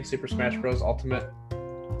 same thing. Super Smash Bros. Ultimate,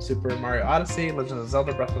 Super Mario Odyssey, Legend of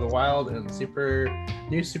Zelda Breath of the Wild, and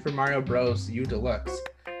New Super Mario Bros. U Deluxe.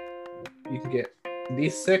 You can get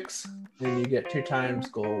these 6, and you get 2 times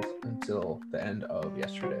gold until the end of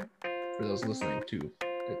yesterday. For those listening to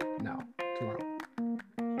it now, tomorrow,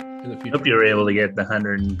 in the future. Hope you were able to get the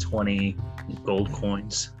 120 gold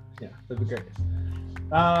coins. Yeah, that'd be great.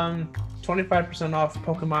 25% off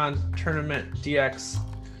Pokemon Tournament DX,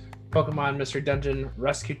 Pokemon Mystery Dungeon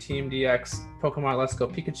Rescue Team DX, Pokemon Let's Go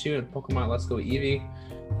Pikachu, and Pokemon Let's Go Eevee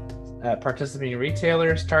at participating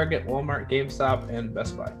retailers, Target, Walmart, GameStop, and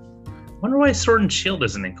Best Buy. Wonder why Sword and Shield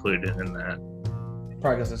isn't included in that.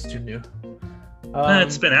 Probably because it's too new.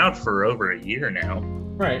 It's been out for over a year now.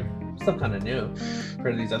 Right. Still kind of new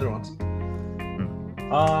compared to these other ones.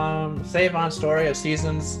 Save on Story of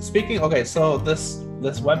Seasons. So this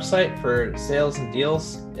website for sales and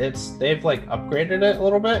deals, they've like upgraded it a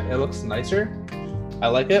little bit. It looks nicer. I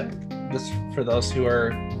like it. Just for those who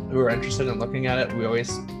are interested in looking at it, we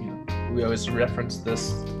always reference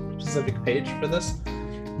this specific page for this.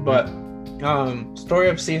 But Story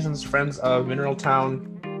of Seasons Friends of Mineral Town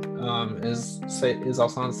is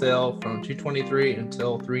also on sale from 2/23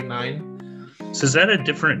 until 3/9. So is that a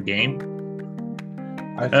different game?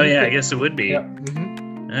 I guess it would be. Yeah.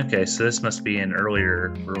 Mm-hmm. Okay, so this must be an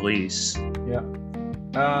earlier release. Yeah.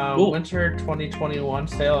 Cool. Winter 2021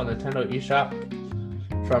 sale on Nintendo eShop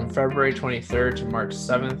from February 23rd to March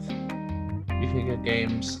 7th. You can get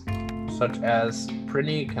games such as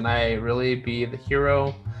Prinny, Can I Really Be the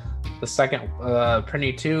Hero? The second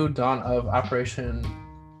Prinny 2, Dawn of Operation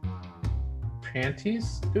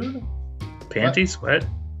Panties, dude? Panties? What?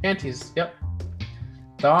 Panties, yep.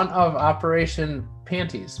 Dawn of Operation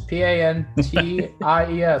Panties.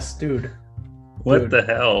 Panties, dude. What Dude. the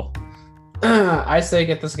hell? I say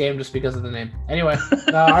get this game just because of the name. Anyway,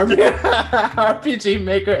 RPG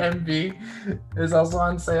Maker MV is also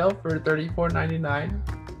on sale for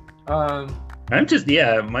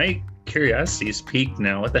 $34.99. My curiosity is piqued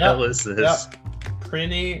now. What the hell is this? Yep.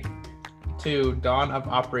 Prinny to Dawn of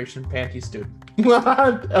Operation Panties, dude.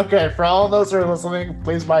 Okay, for all those who are listening,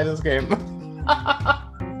 please buy this game.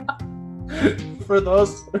 For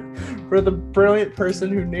the brilliant person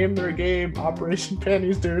who named their game Operation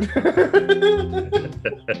Panties, dude.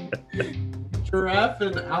 Giraffe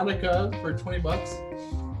and Annika for $20.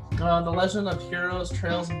 The Legend of Heroes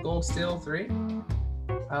Trails of Gold Steel 3.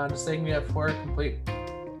 Insignia 4 Complete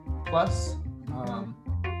Plus.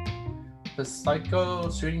 The Psycho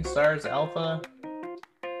Shooting Stars Alpha.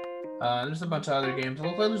 There's a bunch of other games. It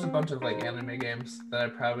looks like there's a bunch of like anime games that I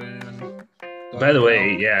probably even. By the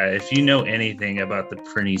way, yeah, if you know anything about the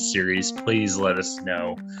Prinny series, please let us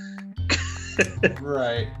know.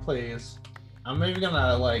 Right, please. I'm maybe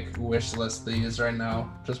gonna like wish list these right now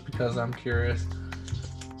just because I'm curious.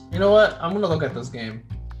 You know what? I'm gonna look at this game.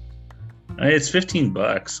 It's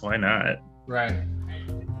 $15. Why not? Right.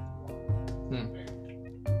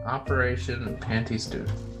 Operation Panties, dude.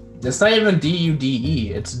 It's not even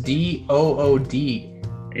DUDE. It's DOOD.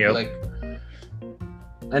 Yep. Like,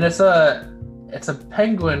 and it's a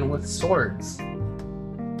penguin with swords.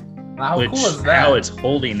 How cool is that? How it's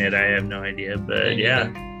holding it, I have no idea. But yeah.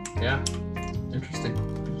 Interesting.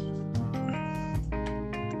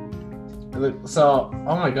 So,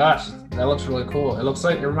 oh my gosh, that looks really cool. It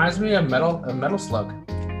reminds me of Metal Slug.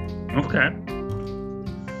 Okay.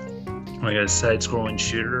 Like a side-scrolling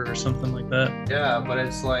shooter or something like that. Yeah, but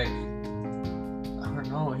it's like, I don't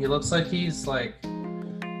know. He looks like he's like,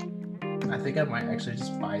 I think I might actually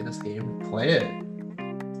just buy this game and play it.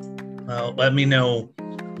 Well, let me know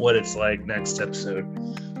what it's like next episode.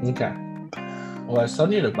 Okay. Well, I still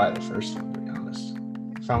need to buy the first one, to be honest.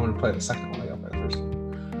 If I'm going to play the second one, I got to buy the first one.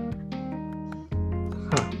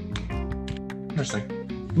 Huh.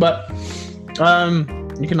 Interesting. But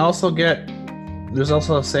you can also get, there's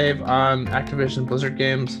also a save on Activision Blizzard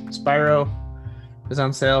games. Spyro is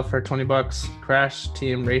on sale for $20. Crash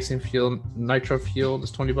Team Racing Fuel Nitro Fueled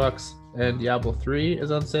is $20. And Diablo 3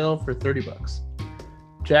 is on sale for $30.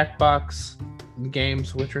 Jackbox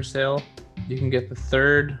Games Witcher sale. You can get the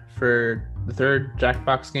third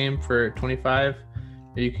Jackbox game for $25.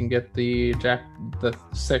 You can get the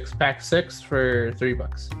pack 6 for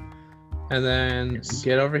 $30. And then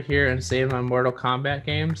get over here and save on Mortal Kombat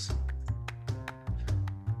games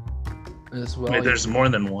as well. Wait, there's more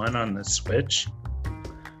than one on the Switch?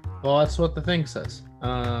 Well, that's what the thing says.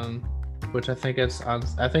 Which I think it's on.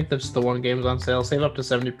 I think that's the one game's on sale. Save up to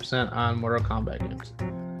 70% on Mortal Kombat games.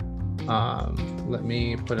 Let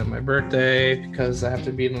me put in my birthday because I have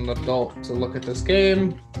to be an adult to look at this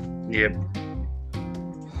game. Yep.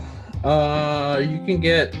 You can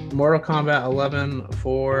get Mortal Kombat 11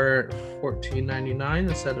 for $14.99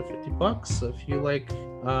 instead of $50. So if you like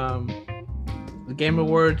the Game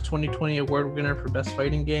Awards 2020 award winner for best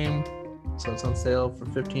fighting game, so it's on sale for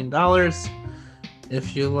 $15.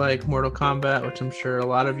 If you like Mortal Kombat, which I'm sure a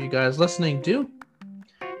lot of you guys listening do,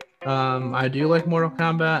 I do like Mortal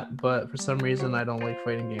Kombat, but for some reason I don't like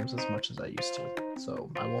fighting games as much as I used to. So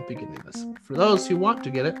I won't be getting this. For those who want to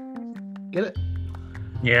get it, get it.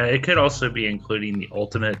 Yeah, it could also be including the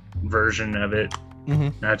ultimate version of it,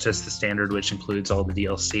 not just the standard, which includes all the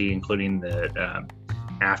DLC, including the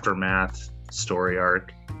Aftermath story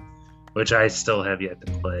arc, which I still have yet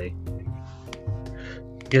to play.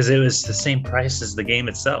 Because it was the same price as the game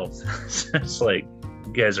itself. So it's like,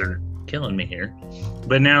 you guys are killing me here.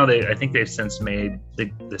 But now I think they've since made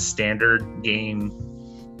the standard game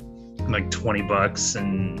like $20,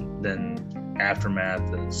 and then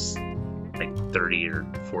Aftermath is like 30 or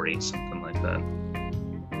 40, something like that.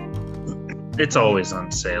 It's always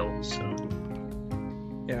on sale, so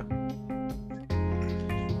yeah.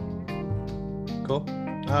 Cool.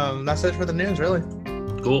 That's it for the news, really.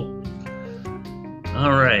 Cool.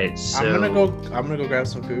 All right, so I'm gonna go grab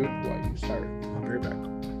some food while you start. I'll be right back.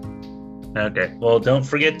 Okay. Well, don't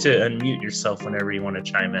forget to unmute yourself whenever you want to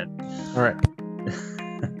chime in. All right.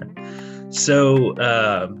 So,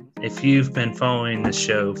 if you've been following the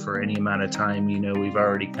show for any amount of time, you know we've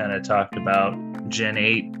already kind of talked about Gen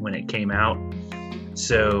 8 when it came out.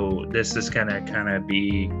 So this is kind of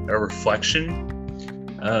be a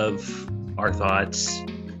reflection of our thoughts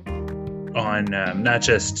on not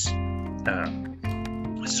just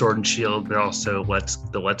Sword and Shield, but also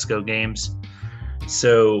the Let's Go games.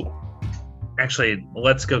 So actually,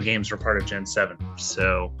 Let's Go games were part of Gen 7.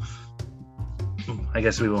 So I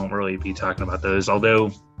guess we won't really be talking about those.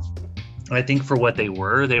 Although I think for what they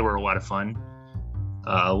were a lot of fun.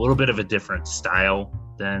 A little bit of a different style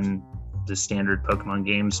than the standard Pokemon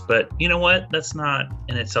games. But you know what? That's not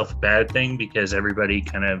in itself a bad thing, because everybody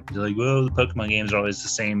kind of like, well, the Pokemon games are always the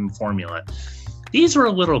same formula. These were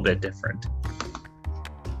a little bit different.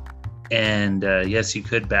 And yes, you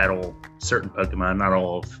could battle certain Pokemon, not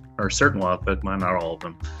all of, or certain wild Pokemon, not all of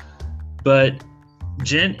them. But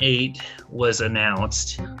Gen 8 was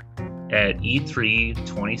announced at E3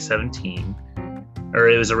 2017, or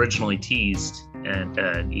it was originally teased at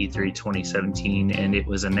E3 2017, and it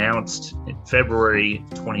was announced in February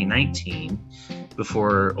 2019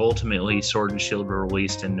 before ultimately Sword and Shield were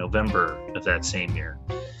released in November of that same year.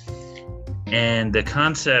 And the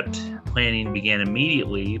concept planning began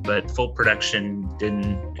immediately, but full production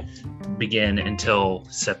didn't begin until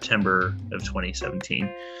September of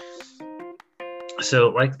 2017. So,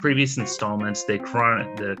 like previous installments, they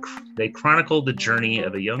chronicled the journey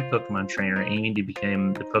of a young Pokemon trainer aiming to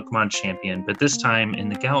become the Pokemon champion, but this time in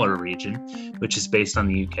the Galar region, which is based on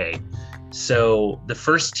the UK. So, the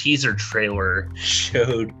first teaser trailer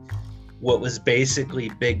showed what was basically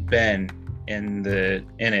Big Ben in it,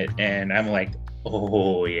 and I'm like,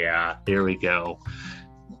 oh yeah, there we go.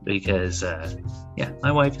 Because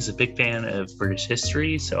my wife is a big fan of British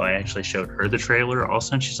history, so I actually showed her the trailer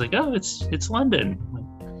also, and she's like, oh, it's London. Like,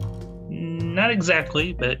 not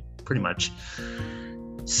exactly, but pretty much.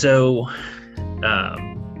 So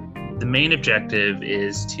the main objective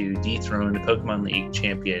is to dethrone the Pokemon League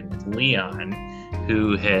champion Leon,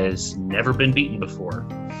 who has never been beaten before.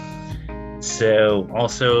 So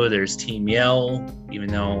also there's Team Yell, even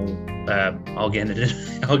though I'll get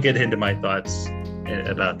into my thoughts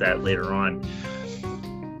about that later on.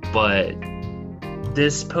 But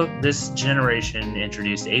this generation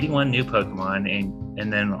introduced 81 new Pokemon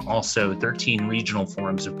and then also 13 regional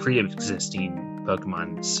forms of pre-existing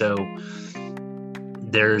Pokemon. So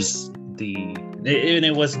there's and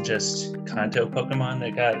it wasn't just Kanto Pokemon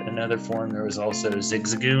that got another form. There was also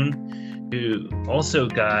Zigzagoon, who also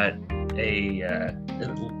got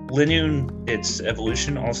Linoone, its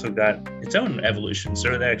evolution, also got its own evolution. So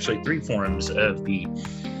there are actually 3 forms of the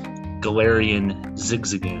Galarian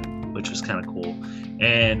Zigzagoon, which was kind of cool.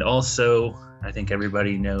 And also, I think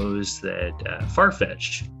everybody knows that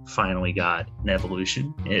Farfetch'd finally got an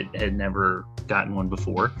evolution. It had never gotten one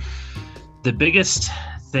before. The biggest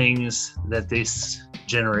things that this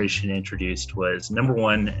generation introduced was, number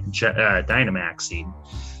 1, Dynamaxing.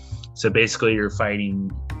 So basically you're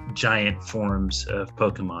fighting giant forms of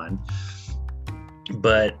Pokemon,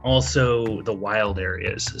 but also the wild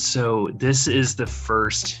areas. So this is the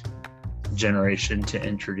first generation to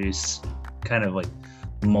introduce kind of like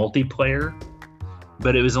multiplayer,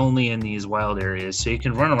 but it was only in these wild areas. So you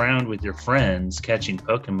can run around with your friends catching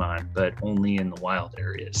Pokemon, but only in the wild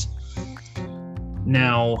areas.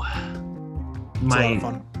 Now, It's a lot of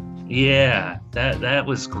fun. Yeah, that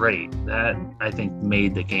was great. That, I think,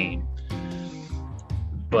 made the game.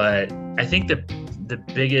 But I think the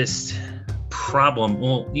biggest problem,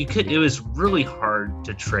 it was really hard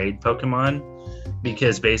to trade Pokemon,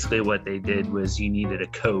 because basically what they did was you needed a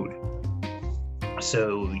code.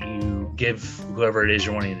 So you give whoever it is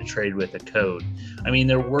you're wanting to trade with a code. I mean,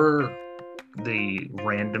 there were the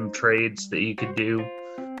random trades that you could do,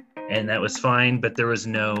 and that was fine, but there was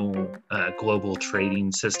no global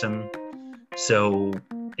trading system. So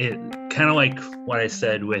it kind of like what I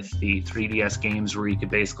said with the 3DS games, where you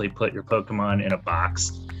could basically put your Pokemon in a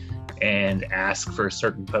box and ask for a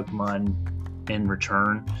certain Pokemon in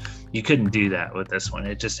return. You couldn't do that with this one.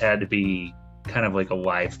 It just had to be kind of like a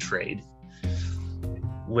live trade,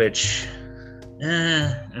 which,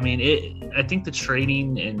 I think the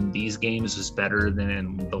trading in these games was better than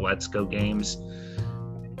in the Let's Go games,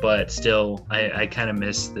 but still, I kind of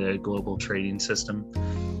miss the global trading system.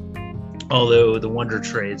 Although the Wonder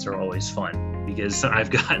Trades are always fun, because I've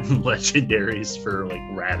gotten legendaries for like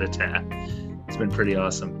Rattata. It's been pretty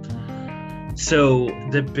awesome. So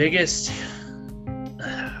the biggest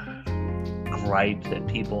gripe that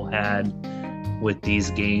people had with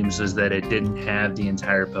these games was that it didn't have the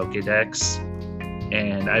entire Pokédex.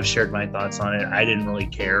 And I've shared my thoughts on it. I didn't really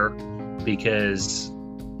care, because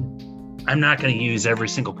I'm not going to use every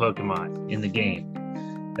single Pokemon in the game.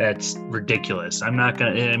 That's ridiculous. I'm not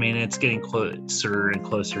going to, it's getting closer and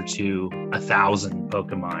closer to 1,000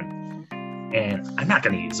 Pokemon, and I'm not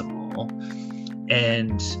going to use them all.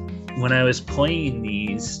 And when I was playing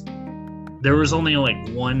these, there was only like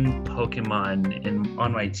one Pokemon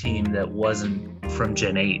on my team that wasn't from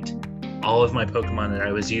Gen 8. All of my Pokemon that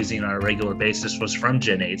I was using on a regular basis was from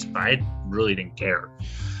Gen 8, but I really didn't care.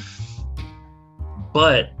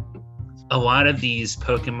 But a lot of these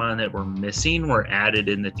Pokemon that were missing were added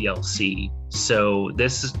in the DLC. So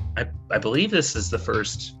this is, I believe these are the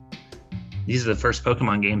first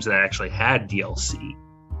Pokemon games that actually had DLC.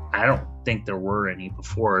 I don't think there were any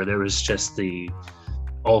before. There was just the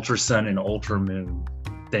Ultra Sun and Ultra Moon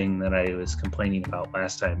thing that I was complaining about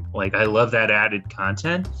last time. Like, I love that added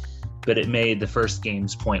content, but it made the first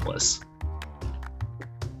games pointless.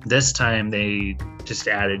 This time they just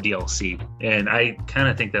added DLC, and I kind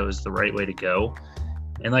of think that was the right way to go.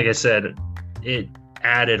 And like I said, it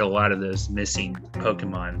added a lot of those missing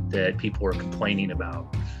Pokemon that people were complaining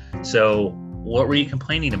about. So what were you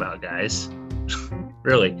complaining about, guys?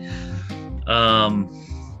 Really?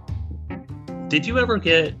 Did you ever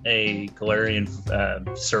get a Galarian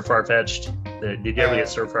Sir Farfetch'd? Did you ever get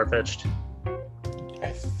Sir Farfetch'd?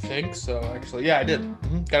 I think so, actually. Yeah, I did.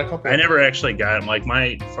 Mm-hmm. Got a couple. I never actually got him. Like,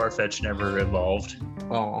 my Farfetch'd never evolved.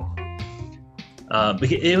 Oh.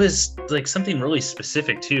 It was like something really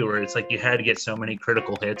specific too, where it's like you had to get so many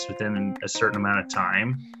critical hits within a certain amount of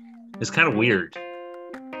time. It's kind of weird.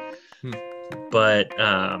 But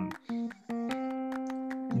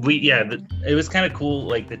it was kind of cool.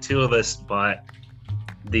 Like, the two of us bought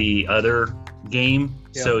the other game.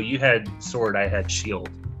 Yeah. So you had Sword, I had Shield.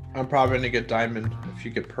 I'm probably going to get Diamond if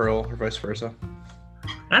you get Pearl, or vice versa.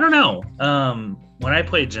 I don't know. When I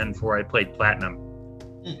played Gen 4, I played Platinum.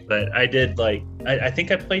 But I did, like, I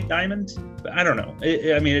think I played Diamond, but I don't know. It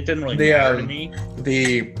didn't really matter to me.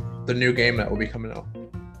 The new game that will be coming out.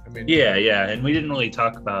 Yeah, and we didn't really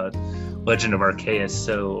talk about Legend of Arceus.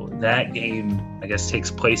 So that game, I guess,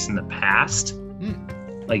 takes place in the past.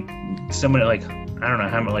 Like somewhere like, I don't know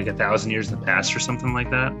how much, like 1,000 years in the past or something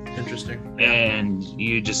like that. Interesting. And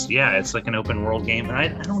you just, it's like an open world game. And I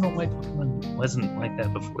don't know why Pokemon wasn't like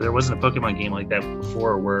that before. There wasn't a Pokemon game like that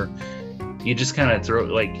before, where you just kind of throw,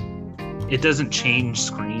 like, it doesn't change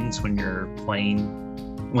screens when you're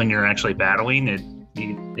playing, when you're actually battling.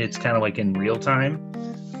 It's kind of like in real time.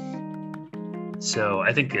 So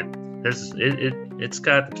I think it's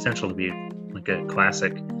got the potential to be like a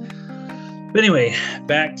classic. But anyway,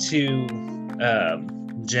 back to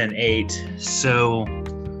Gen 8. So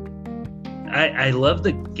I love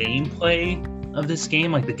the gameplay of this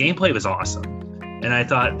game. Like, the gameplay was awesome. And I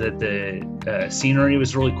thought that the scenery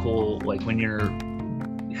was really cool. Like, when you're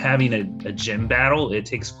having a gym battle, it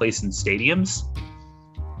takes place in stadiums.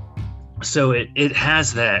 So it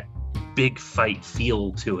has that big fight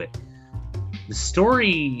feel to it. The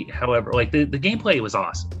story, however, like the gameplay was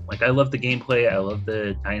awesome. Like, I love the gameplay. I love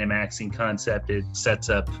the Dynamaxing concept. It sets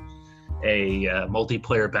up a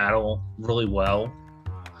multiplayer battle really well.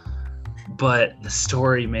 But the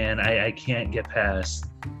story, man, I can't get past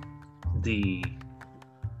the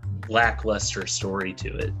lackluster story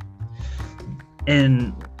to it.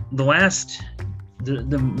 And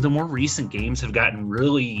the more recent games have gotten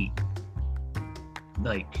really,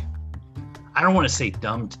 like, I don't want to say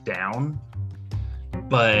dumbed down,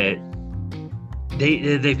 but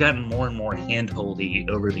they've gotten more and more handholdy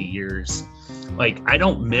over the years. Like, I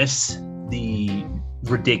don't miss the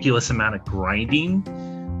ridiculous amount of grinding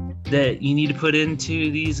that you need to put into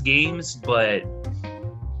these games, but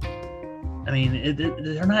I mean,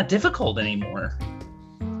 they're not difficult anymore.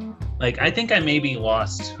 Like, I think I maybe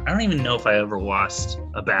lost, I don't even know if I ever lost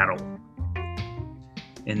a battle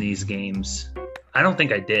in these games. I don't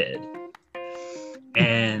think I did.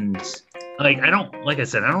 And like I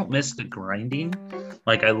said, I don't miss the grinding.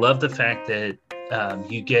 Like, I love the fact that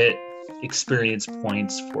you get experience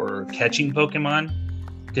points for catching Pokemon,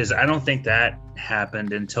 because I don't think that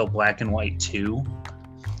happened until Black and White 2,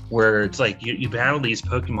 where it's like you battle these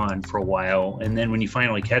Pokemon for a while, and then when you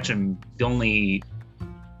finally catch them, the only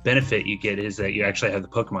benefit you get is that you actually have the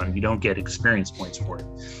Pokemon. You don't get experience points for it.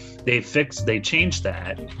 They changed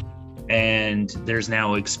that, and there's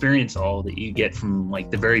now experience all that you get from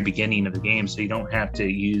like the very beginning of the game, so you don't have to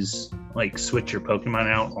switch your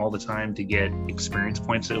Pokemon out all the time to get experience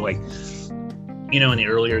points. So, like, you know, in the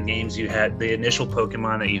earlier games, you had the initial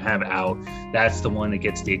Pokemon that you have out, that's the one that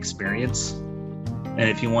gets the experience. And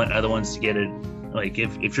if you want other ones to get it, like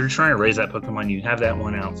if you're trying to raise that Pokemon, you have that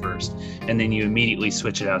one out first, and then you immediately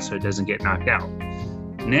switch it out so it doesn't get knocked out.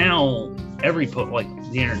 Now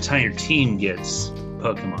the entire team gets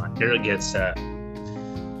Pokemon. It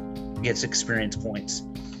gets experience points.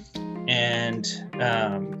 And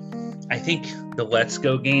I think the Let's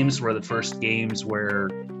Go games were the first games where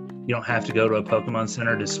you don't have to go to a Pokemon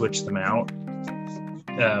Center to switch them out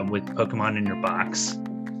with Pokemon in your box.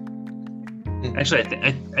 Actually,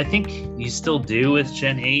 I think you still do with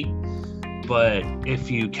Gen 8, but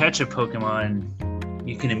if you catch a Pokemon,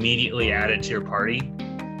 you can immediately add it to your party.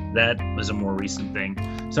 That was a more recent thing.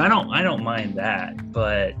 So I don't mind that,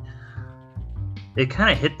 but it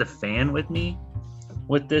kind of hit the fan with me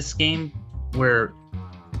with this game, where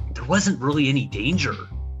there wasn't really any danger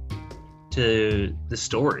to the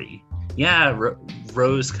story. Yeah,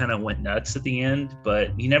 Rose kind of went nuts at the end,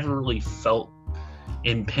 but you never really felt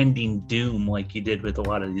impending doom like you did with a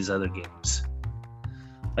lot of these other games.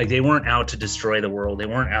 Like, they weren't out to destroy the world. They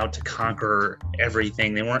weren't out to conquer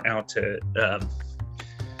everything. They weren't out to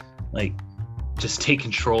just take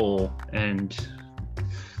control. And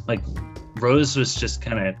like, Rose was just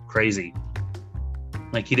kind of crazy.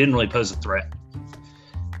 Like, he didn't really pose a threat.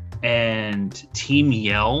 And Team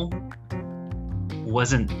Yell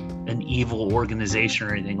wasn't an evil organization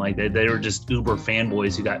or anything like that. They were just uber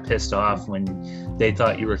fanboys who got pissed off when they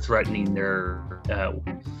thought you were threatening their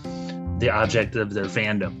the object of their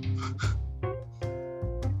fandom.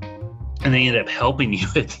 And they ended up helping you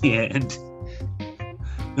at the end.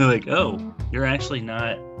 They're like, oh, you're actually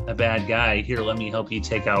not a bad guy. Here, let me help you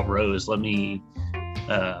take out Rose. Let me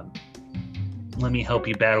help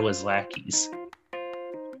you battle his lackeys.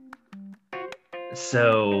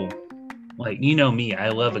 So, like, you know me, I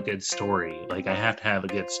love a good story. Like, I have to have a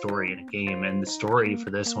good story in a game, and the story for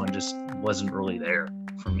this one just wasn't really there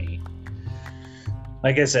for me.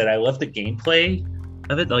 Like I said, I love the gameplay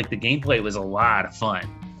of it. Like, the gameplay was a lot of fun,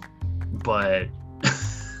 but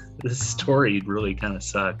the story really kind of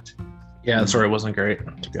sucked. Yeah, the story wasn't great,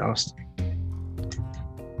 to be honest.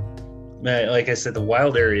 Like I said, the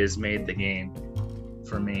wild areas made the game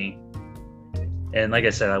for me. And like I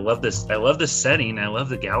said, I love this setting. I love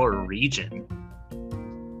the Galar region.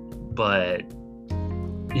 But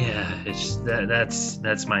yeah, it's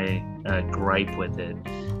that's my gripe with it.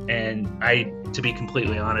 And to be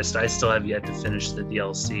completely honest, I still have yet to finish the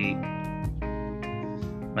DLC.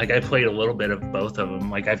 Like, I played a little bit of both of them.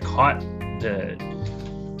 Like, I've caught the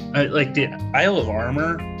Isle of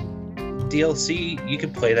Armor DLC. You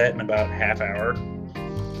could play that in about half hour.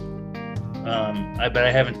 But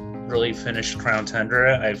I haven't really finished Crown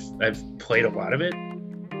Tundra. I've played a lot of it.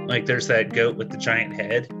 Like, there's that goat with the giant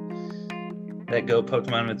head. That goat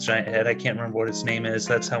Pokemon with the giant head. I can't remember what its name is.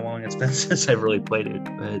 That's how long it's been since I've really played it.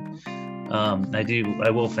 But I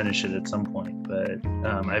will finish it at some point. But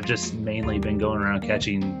I've just mainly been going around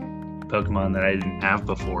catching Pokemon that I didn't have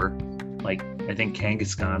before. Like, I think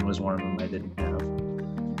Kangaskhan was one of them I didn't have.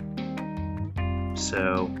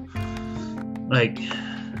 So, like,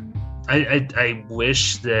 I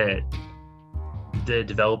wish that the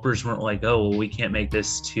developers weren't like, oh, well, we can't make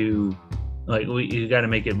this too, like, you got to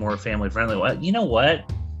make it more family friendly. Well, you know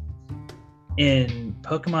what? In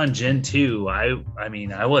Pokemon Gen 2,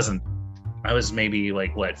 I was maybe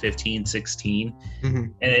like, what, 15, 16? Mm-hmm.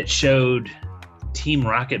 And it showed Team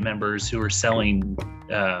Rocket members who were selling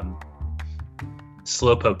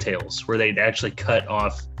Slowpoke tails, where they'd actually cut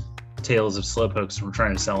off tails of Slowpokes and were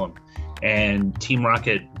trying to sell them. And Team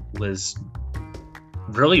Rocket was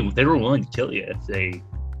really, they were willing to kill you if they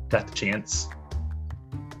got the chance.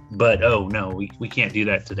 But oh no, we can't do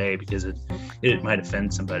that today because it might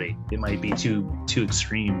offend somebody. It might be too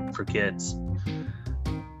extreme for kids.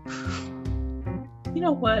 You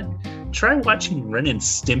know what? Try watching Ren and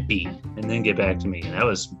Stimpy and then get back to me. And that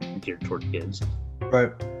was geared toward kids.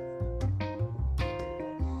 Right.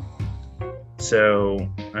 So,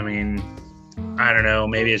 I mean, I don't know.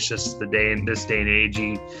 Maybe it's just this day and age,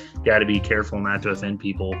 you got to be careful not to offend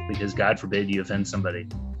people because God forbid you offend somebody.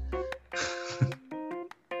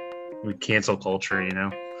 With cancel culture, you know.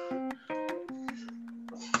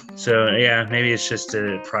 So yeah, maybe it's just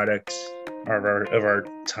a product of our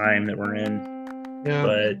time that we're in. Yeah.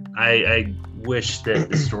 But I wish that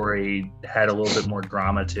the story had a little bit more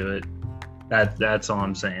drama to it. That's all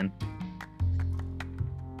I'm saying.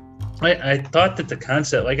 I thought that the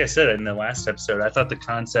concept, like I said in the last episode, I thought the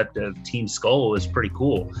concept of Team Skull was pretty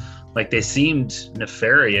cool. Like, they seemed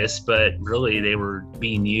nefarious, but really they were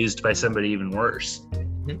being used by somebody even worse.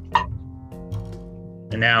 Mm-hmm.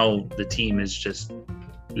 And now the team is just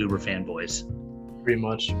uber fanboys. Pretty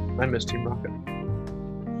much. I miss Team Rocket.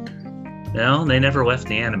 No, they never left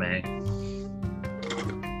the anime.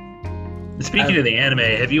 Speaking of the anime,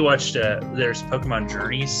 have you watched there's Pokemon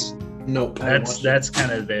Journeys? Nope. That's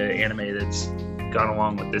kind of the anime that's gone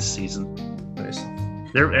along with this season. Nice.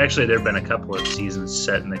 There have been a couple of seasons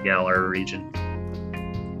set in the Galar region.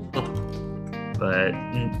 But,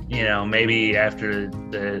 you know, maybe after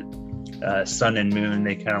the Sun and Moon,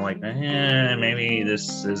 they kind of like, maybe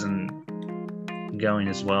this isn't going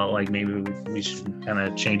as well. Like, maybe we should kind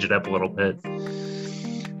of change it up a little bit.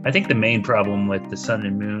 I think the main problem with the Sun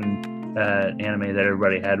and Moon anime that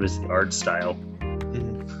everybody had was the art style.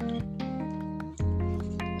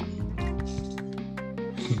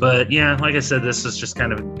 But yeah, like I said, this is just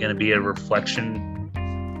kind of going to be a reflection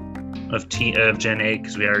of Gen 8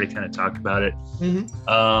 because we already kind of talked about it.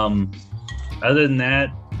 Mm-hmm. Other than that,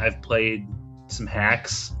 I've played some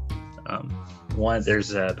hacks.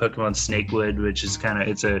 There's Pokemon Snakewood, which is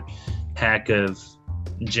it's a hack of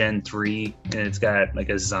Gen 3, and it's got like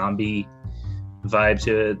a zombie vibe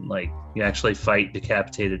to it. Like, you actually fight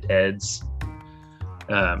decapitated heads.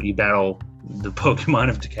 You battle the Pokemon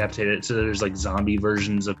of decapitated, so there's like zombie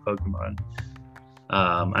versions of Pokemon.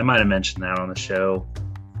 I might have mentioned that on the show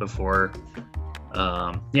before.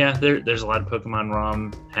 There's a lot of Pokemon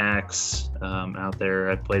ROM hacks out there.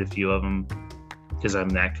 I've played a few of them because I'm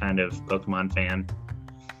that kind of Pokemon fan.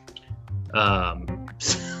 I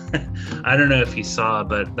don't know if you saw,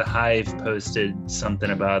 but the Hive posted something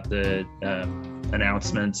about the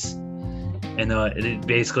announcements, and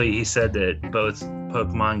basically he said that both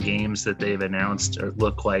Pokemon games that they've announced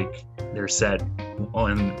look like they're set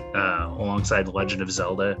on alongside The Legend of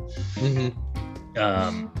Zelda.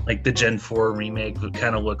 Mm-hmm. Like the Gen 4 remake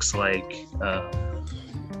kind of looks like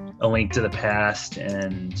A Link to the Past,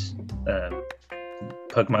 and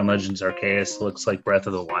Pokemon Legends Arceus looks like Breath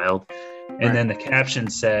of the Wild. And right. Then the caption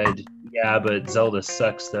said, "Yeah, but Zelda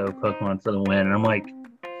sucks though, Pokemon for the win." And I'm like,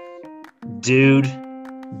 dude,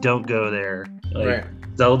 don't go there. Like, right.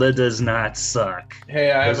 Zelda does not suck.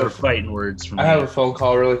 Hey, those are fighting words from me. I have a phone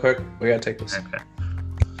call really quick. We gotta take this. Okay.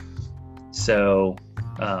 So,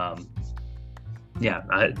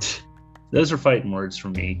 those are fighting words for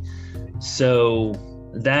me. So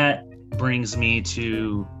that brings me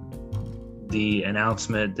to the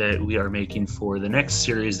announcement that we are making for the next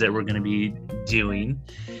series that we're going to be doing.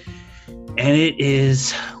 And it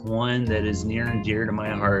is one that is near and dear to my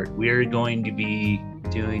heart. We are going to be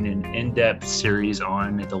doing an in-depth series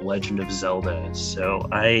on The Legend of Zelda. So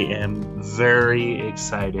I am very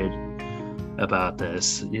excited about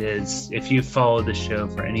this. If you followed the show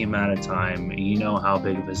for any amount of time, you know how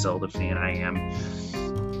big of a Zelda fan I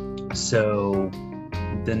am. So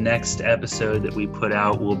the next episode that we put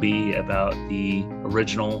out will be about the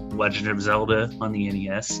original Legend of Zelda on the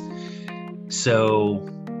NES. So,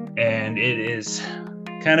 and it is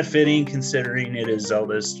kind of fitting considering it is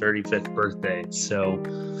Zelda's 35th birthday. So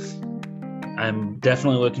I'm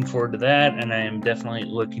definitely looking forward to that, and I am definitely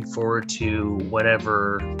looking forward to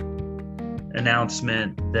whatever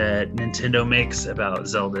announcement that Nintendo makes about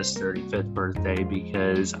Zelda's 35th birthday,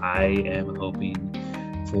 because I am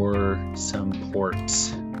hoping for some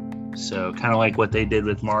ports. So kind of like what they did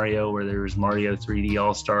with Mario, where there was Mario 3D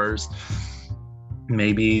All-Stars.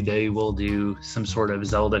 Maybe they will do some sort of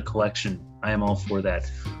Zelda collection. I am all for that.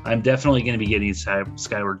 I'm definitely going to be getting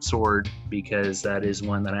Skyward Sword, because that is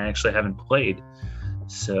one that I actually haven't played.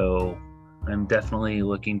 So I'm definitely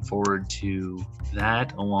looking forward to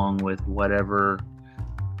that, along with whatever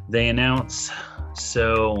they announce.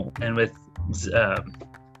 So, and with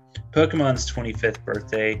Pokemon's 25th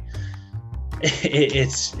birthday,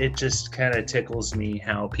 it just kind of tickles me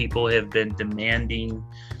how people have been demanding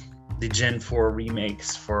the Gen 4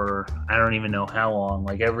 remakes for I don't even know how long.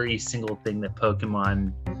 Like every single thing that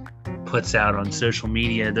Pokemon puts out on social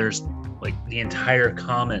media, there's like the entire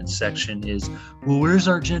comment section is, well, where's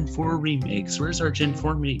our Gen 4 remakes? Where's our Gen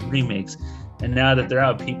 4 remakes? And now that they're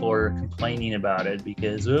out, people are complaining about it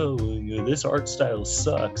because, this art style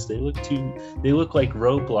sucks. They look like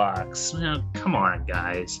Roblox. Come on,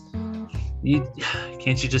 guys.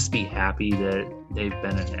 Can't you just be happy that they've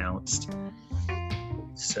been announced?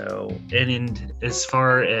 So, and as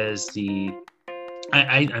far as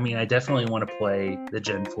I mean, I definitely want to play the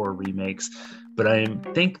Gen 4 remakes, but I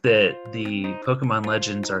think that the Pokemon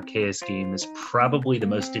Legends Arceus game is probably the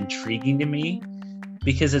most intriguing to me,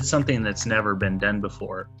 because it's something that's never been done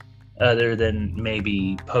before. Other than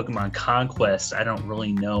maybe Pokemon Conquest, I don't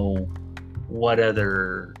really know what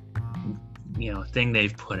other thing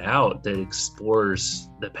they've put out that explores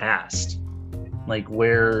the past. Like,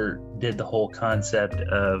 where did the whole concept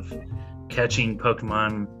of catching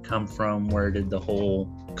Pokemon come from? Where did the whole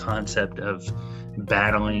concept of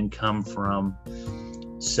battling come from?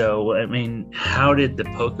 So, I mean, how did the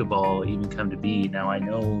Pokeball even come to be? Now, I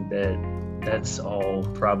know that that's all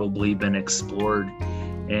probably been explored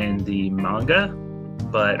in the manga,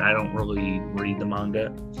 but I don't really read the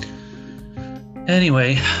manga.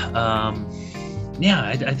 Anyway, I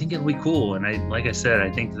think it'll be cool. And like I said, I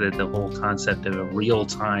think that the whole concept of a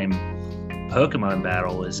real-time Pokemon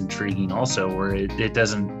battle is intriguing also, where it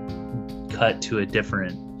doesn't cut to a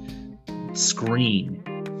different screen.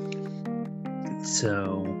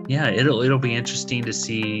 So yeah, it'll be interesting to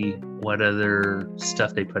see what other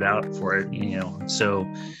stuff they put out for it,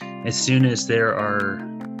 So as soon as there are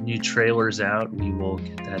new trailers out, we will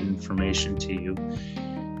get that information to you.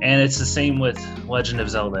 And it's the same with Legend of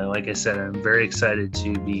Zelda. Like I said, I'm very excited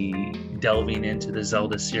to be delving into the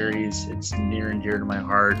Zelda series. It's near and dear to my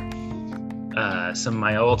heart. Some of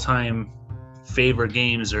my all-time favorite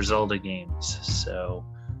games are Zelda games. So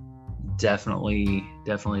definitely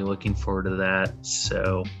looking forward to that.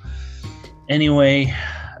 So anyway,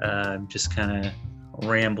 I'm just kind of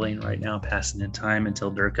rambling right now, passing the time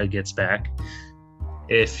until Durka gets back.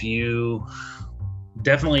 If you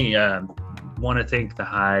definitely want to thank the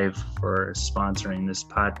Hive for sponsoring this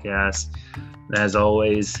podcast. As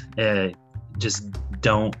always, just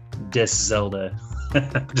don't diss Zelda.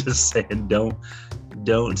 Just saying,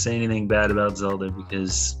 don't say anything bad about Zelda,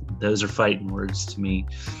 because those are fighting words to me.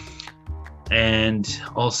 And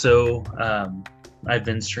also, I've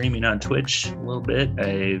been streaming on Twitch a little bit.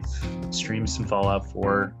 I've streamed some Fallout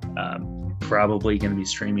 4. Probably going to be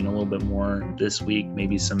streaming a little bit more this week,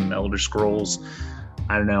 maybe some Elder Scrolls.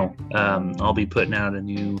 I don't know. I'll be putting out a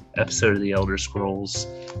new episode of the Elder Scrolls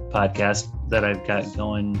podcast that I've got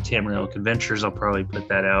going, Tamrielic Adventures. I'll probably put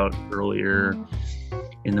that out earlier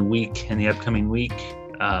in the upcoming week.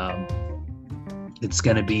 It's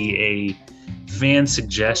going to be a fan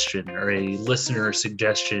suggestion or a listener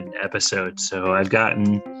suggestion episode. So I've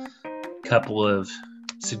gotten a couple of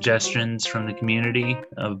suggestions from the community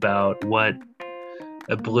about what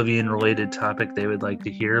Oblivion related topic they would like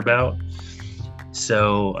to hear about.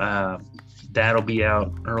 So that'll be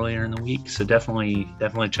out earlier in the week. So definitely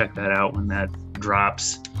check that out when that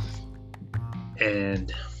drops.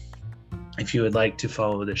 And if you would like to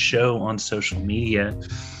follow the show on social media,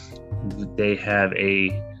 the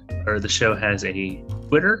show has a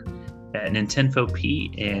Twitter at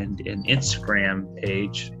NintenfoP and an Instagram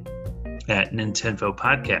page at Nintenfo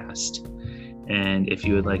Podcast. And if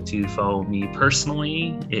you would like to follow me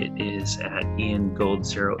personally, it is at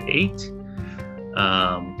IanGold08.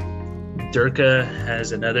 Durka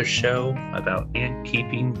has another show about ant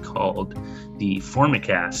keeping called the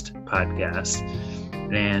Formicast Podcast.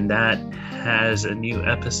 And that has a new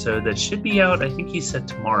episode that should be out, I think he said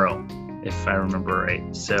tomorrow, if I remember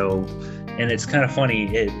right. So, and it's kind of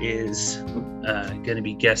funny, it is going to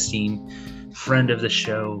be guesting friend of the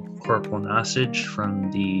show, Corporal Nosage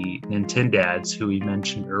from the Nintendads, who we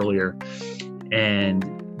mentioned earlier. And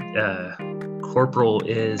Corporal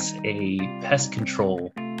is a pest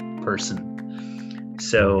control person.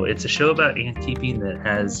 So it's a show about ant keeping that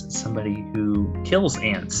has somebody who kills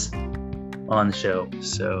ants on the show.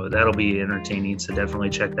 So that'll be entertaining. So definitely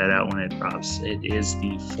check that out when it drops. It is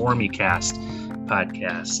the Formicast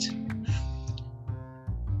Podcast.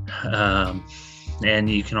 And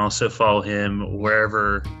you can also follow him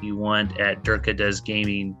wherever you want at Durka Does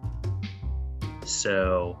Gaming.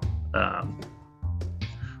 So,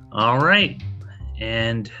 all right.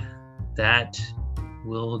 And that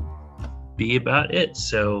will be about it.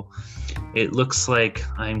 So it looks like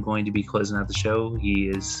I'm going to be closing out the show. He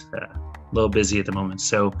is a little busy at the moment.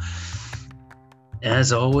 So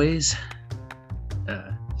as always,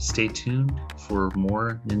 stay tuned for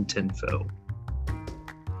more Nintenfo.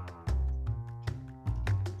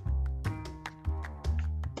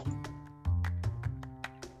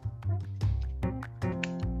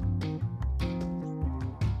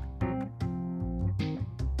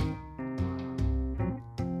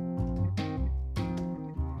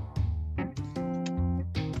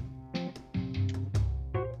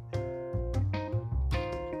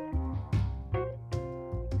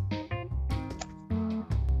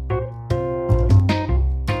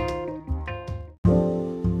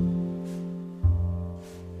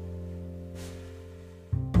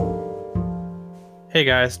 Hey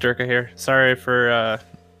guys, Durka here. Sorry for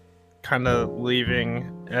kind of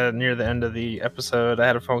leaving near the end of the episode. I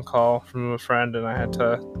had a phone call from a friend and I had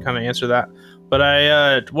to kind of answer that. But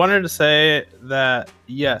I wanted to say that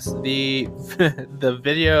yes, the the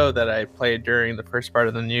video that I played during the first part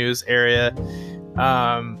of the news area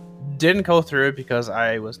didn't go through because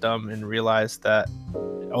I was dumb and realized that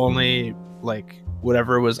only like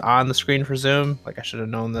whatever was on the screen for Zoom. Like I should have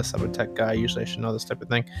known this. I'm a tech guy. Usually I should know this type of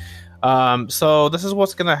thing. So this is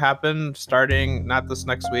what's gonna happen starting not this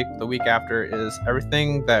next week, the week after, is every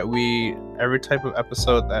type of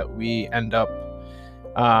episode that we end up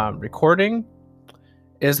recording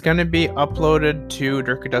is gonna be uploaded to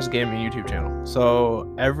Durka Does Gaming YouTube channel.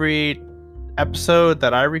 So every episode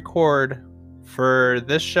that I record for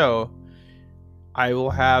this show, I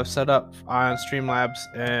will have set up on Streamlabs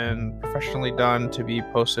and professionally done to be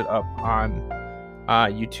posted up on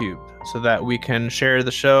YouTube, so that we can share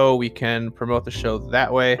the show, we can promote the show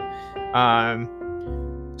that way.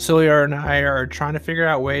 Celia and I are trying to figure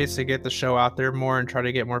out ways to get the show out there more and try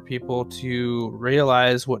to get more people to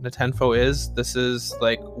realize what Nintenfo is. This is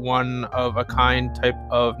like one of a kind type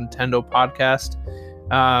of Nintendo podcast.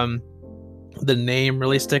 The name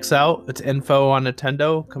really sticks out. It's info on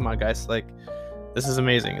Nintendo. Come on, guys. Like, this is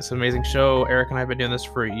amazing. It's an amazing show. Eric and I have been doing this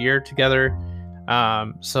for a year together.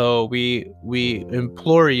 So we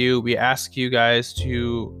implore you, we ask you guys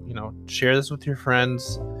to, share this with your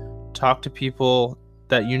friends, talk to people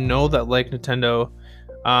that that like Nintendo,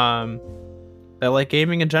 that like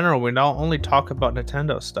gaming in general. We don't only talk about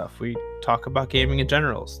Nintendo stuff. We talk about gaming in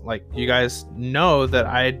general. Like, you guys know that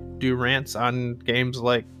I do rants on games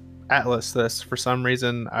like Atlas. This, for some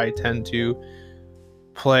reason, I tend to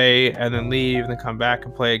play and then leave and then come back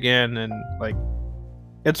and play again, and like,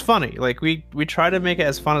 it's funny. Like, we try to make it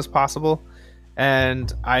as fun as possible,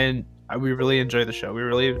 and we really enjoy the show. We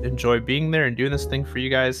really enjoy being there and doing this thing for you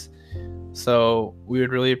guys. So we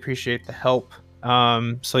would really appreciate the help.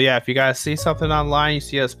 So yeah, if you guys see something online, you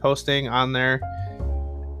see us posting on there,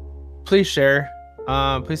 please share.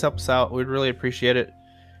 Please help us out. We'd really appreciate it.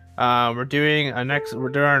 We're doing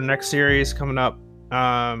our next series coming up,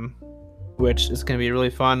 which is going to be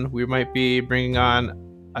really fun. We might be bringing on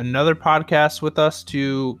another podcast with us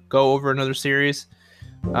to go over another series.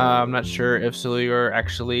 I'm not sure if Celia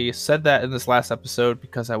actually said that in this last episode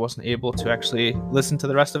because I wasn't able to actually listen to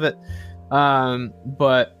the rest of it.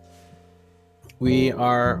 But we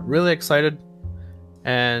are really excited,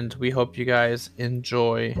 and we hope you guys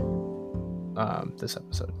enjoy this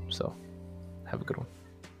episode. So have a good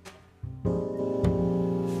one.